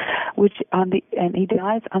 And he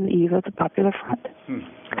dies on the eve of the Popular Front.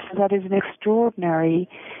 So that is an extraordinary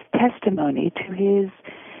testimony to his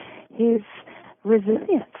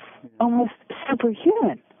resilience, almost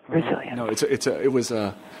superhuman resilience. No, it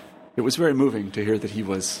was very moving to hear that he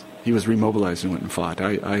was remobilized and went and fought.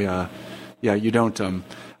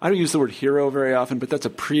 I don't use the word hero very often, but that's a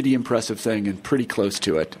pretty impressive thing and pretty close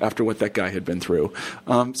to it after what that guy had been through.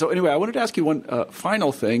 So anyway, I wanted to ask you one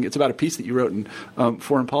final thing. It's about a piece that you wrote in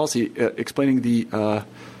Foreign Policy explaining the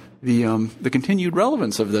continued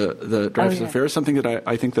relevance of the Dreyfus affair, something that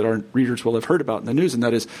I think that our readers will have heard about in the news, and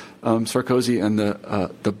that is Sarkozy and the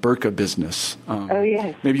burqa business.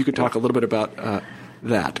 Yes. Maybe you could talk a little bit about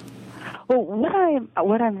that. Well,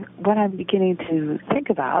 what I'm beginning to think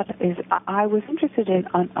about is I was interested in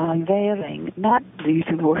unveiling, not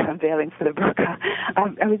using the word unveiling for the burqa.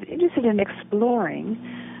 I was interested in exploring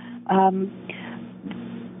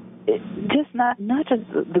just not just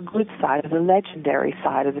the good side, the legendary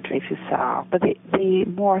side of the Dreyfus Tsar, but the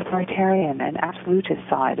more authoritarian and absolutist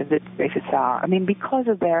side of the Dreyfus Tsar. I mean, because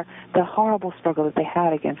of the horrible struggle that they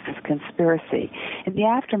had against this conspiracy, in the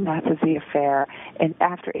aftermath of the affair and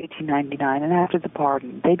after 1899 and after the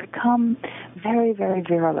pardon, they become very, very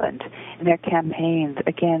virulent in their campaigns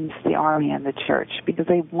against the army and the church because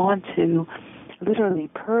they want to literally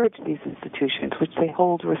purge these institutions, which they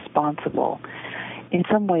hold responsible, in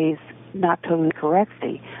some ways not totally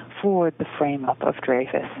correctly, for the frame-up of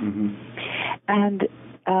Dreyfus. Mm-hmm.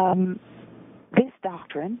 And this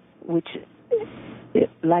doctrine, which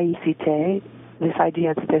laïcité, this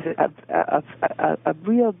idea that there's a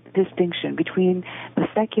real distinction between the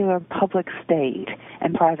secular public state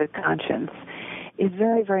and private conscience, is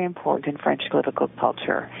very, very important in French political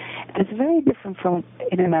culture. And it's very different from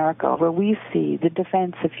in America, where we see the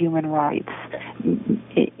defense of human rights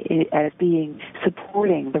as being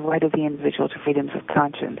supporting the right of the individual to freedoms of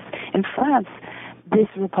conscience. In France, this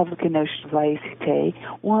Republican notion of laïcité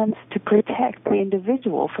wants to protect the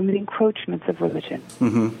individual from the encroachments of religion.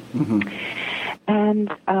 Mm-hmm. Mm-hmm.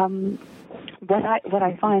 And what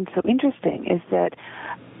I find so interesting is that,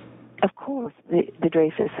 of course, the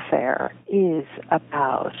Dreyfus affair is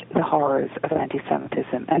about the horrors of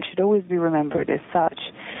anti-Semitism and should always be remembered as such.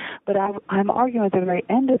 But I'm arguing at the very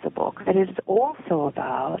end of the book that it is also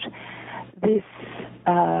about this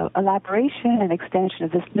elaboration and extension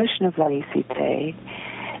of this notion of laïcité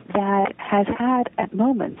that has had, at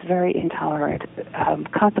moments, very intolerant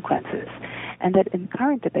consequences. And that in the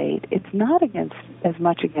current debate, it's not as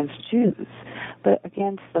much against Jews, but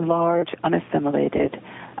against the large, unassimilated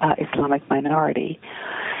Islamic minority.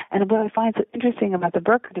 And what I find so interesting about the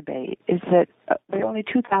burqa debate is that there are only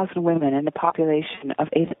 2,000 women in a population of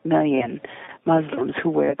 8 million Muslims who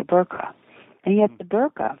wear the burqa. And yet the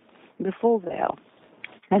burqa, the full veil,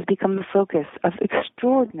 has become the focus of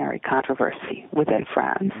extraordinary controversy within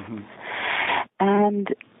France. Mm-hmm. And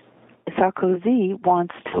Sarkozy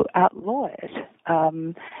wants to outlaw it,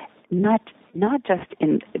 not just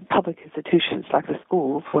in public institutions like the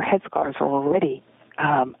schools, where headscarves are already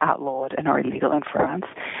outlawed and are illegal in France,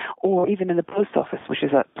 or even in the post office, which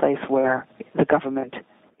is a place where the government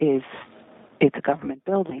it's a government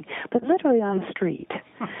building, but literally on the street.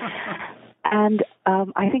 And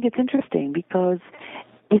I think it's interesting because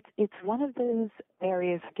it's one of those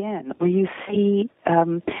areas, again, where you see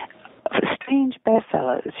strange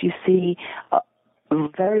bedfellows. You see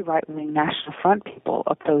very right-wing National Front people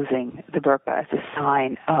opposing the burqa as a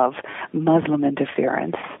sign of Muslim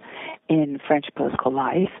interference in French political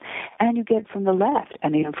life, and you get from the left,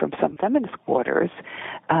 and even from some feminist quarters,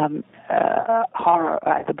 horror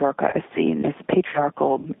at the burqa is seen as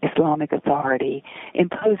patriarchal Islamic authority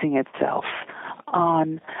imposing itself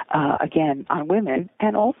on, again, on women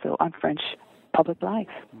and also on French public life.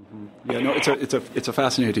 Mm-hmm. Yeah, no, it's a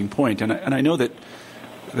fascinating point, and I know that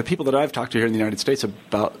the people that I've talked to here in the United States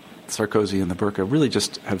about Sarkozy and the burqa really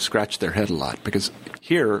just have scratched their head a lot, because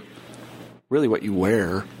here, really what you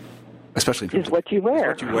wear, especially in is what you wear.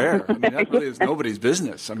 What you wear. I mean, that really is nobody's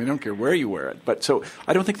business. I mean, I don't care where you wear it. But so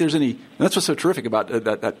I don't think there's any. That's what's so terrific about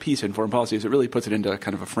that piece in Foreign Policy, is it really puts it into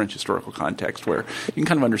kind of a French historical context where you can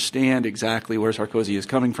kind of understand exactly where Sarkozy is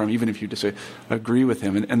coming from, even if you disagree with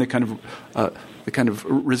him, and the kind of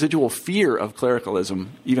residual fear of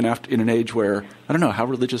clericalism, even after in an age where I don't know how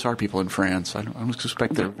religious are people in France. I don't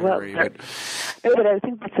suspect they're very. But I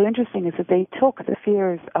think what's so interesting is that they took the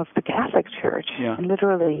fears of the Catholic Church and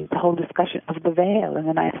literally the whole discussion of the veil in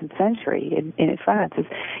the 19th century in France is,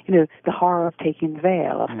 the horror of taking the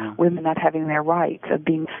veil, of women not having their rights, of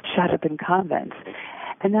being shut up in convents.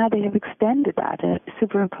 And now they have extended that and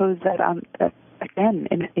superimposed that on, again,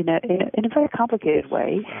 in a very complicated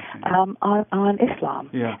way, on Islam.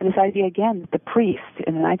 Yeah. And this idea, again, the priest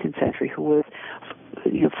in the 19th century who was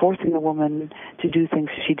forcing a woman to do things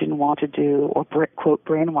she didn't want to do, or, quote,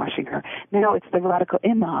 brainwashing her. Now it's the radical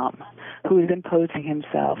imam who is imposing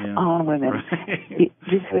himself on women. Right.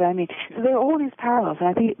 Do you see what I mean? So there are all these parallels, and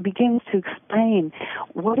I think it begins to explain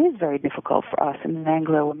what is very difficult for us in an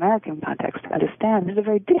Anglo-American context to understand. There's a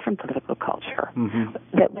very different political culture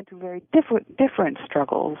that went through very different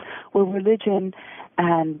struggles, where religion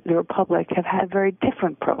and the Republic have had very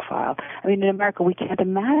different profile. I mean, in America, we can't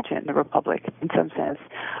imagine the Republic, in some sense, has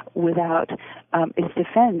without its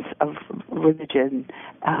defense of religion.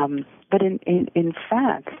 But in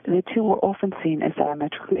fact, the two were often seen as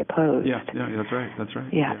diametrically opposed. Yeah, that's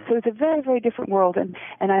right. Yeah. So it's a very, very different world, and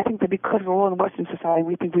I think that because we're all in Western society,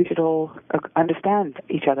 we think we should all understand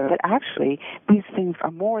each other. But actually, these things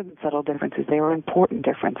are more than subtle differences; they are important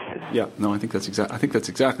differences. Yeah. No, I think that's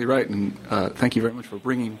exactly right. And thank you very much for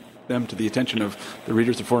bringing them to the attention of the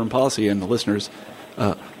readers of Foreign Policy and the listeners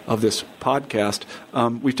of this podcast.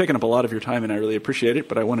 We've taken up a lot of your time, and I really appreciate it.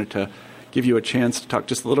 But I wanted to give you a chance to talk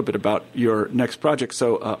just a little bit about your next project.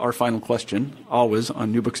 So our final question, always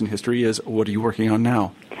on New Books in History, is what are you working on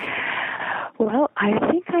now? Well, I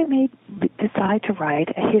think I may decide to write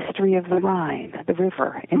a history of the Rhine, the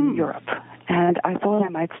river in Europe. And I thought I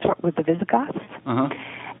might start with the Visigoths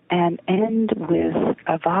and end with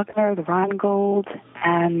Wagner, the Rheingold,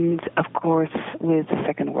 and, of course, with the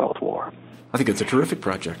Second World War. I think it's a terrific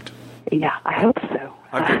project. Yeah, I hope so.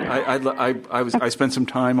 I spent some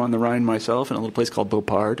time on the Rhine myself in a little place called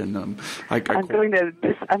Beauport, and I'm going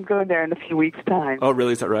there in a few weeks' time. Oh,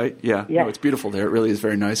 really? Is that right? Yeah. Yes. No, it's beautiful there. It really is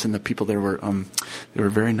very nice, and the people there were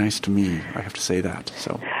very nice to me. I have to say that.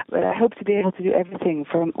 So. But I hope to be able to do everything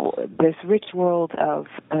from this rich world of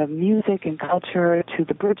music and culture to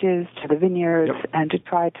the bridges to the vineyards, and to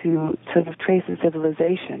try to sort of trace a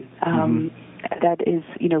civilization. That is,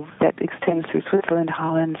 that extends through Switzerland,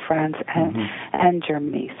 Holland, France, and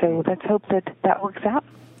Germany. So let's hope that works out.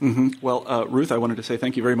 Well, Ruth, I wanted to say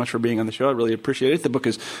thank you very much for being on the show. I really appreciate it. The book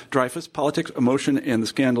is Dreyfus, Politics, Emotion, and the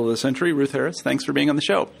Scandal of the Century. Ruth Harris, thanks for being on the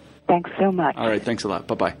show. Thanks so much. All right, thanks a lot.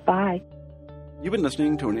 Bye-bye. Bye. You've been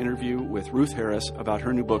listening to an interview with Ruth Harris about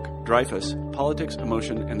her new book, Dreyfus, Politics,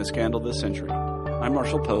 Emotion, and the Scandal of the Century. I'm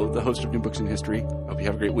Marshall Poe, the host of New Books in History. Hope you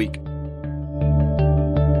have a great week.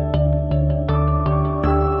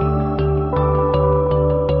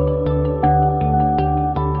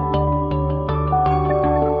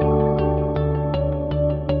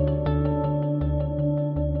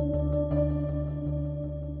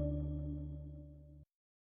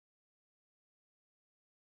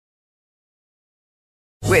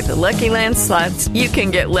 With the Lucky Land Slots, you can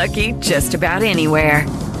get lucky just about anywhere.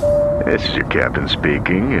 This is your captain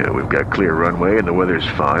speaking. We've got clear runway and the weather's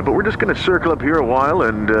fine, but we're just going to circle up here a while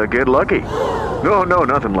and get lucky. No,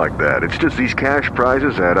 nothing like that. It's just these cash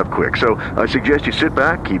prizes add up quick. So I suggest you sit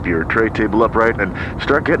back, keep your tray table upright, and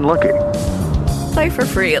start getting lucky. Play for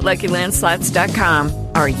free at LuckyLandSlots.com.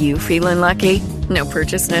 Are you feeling lucky? No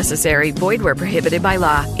purchase necessary. Void where prohibited by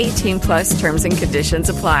law. 18+ terms and conditions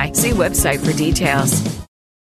apply. See website for details.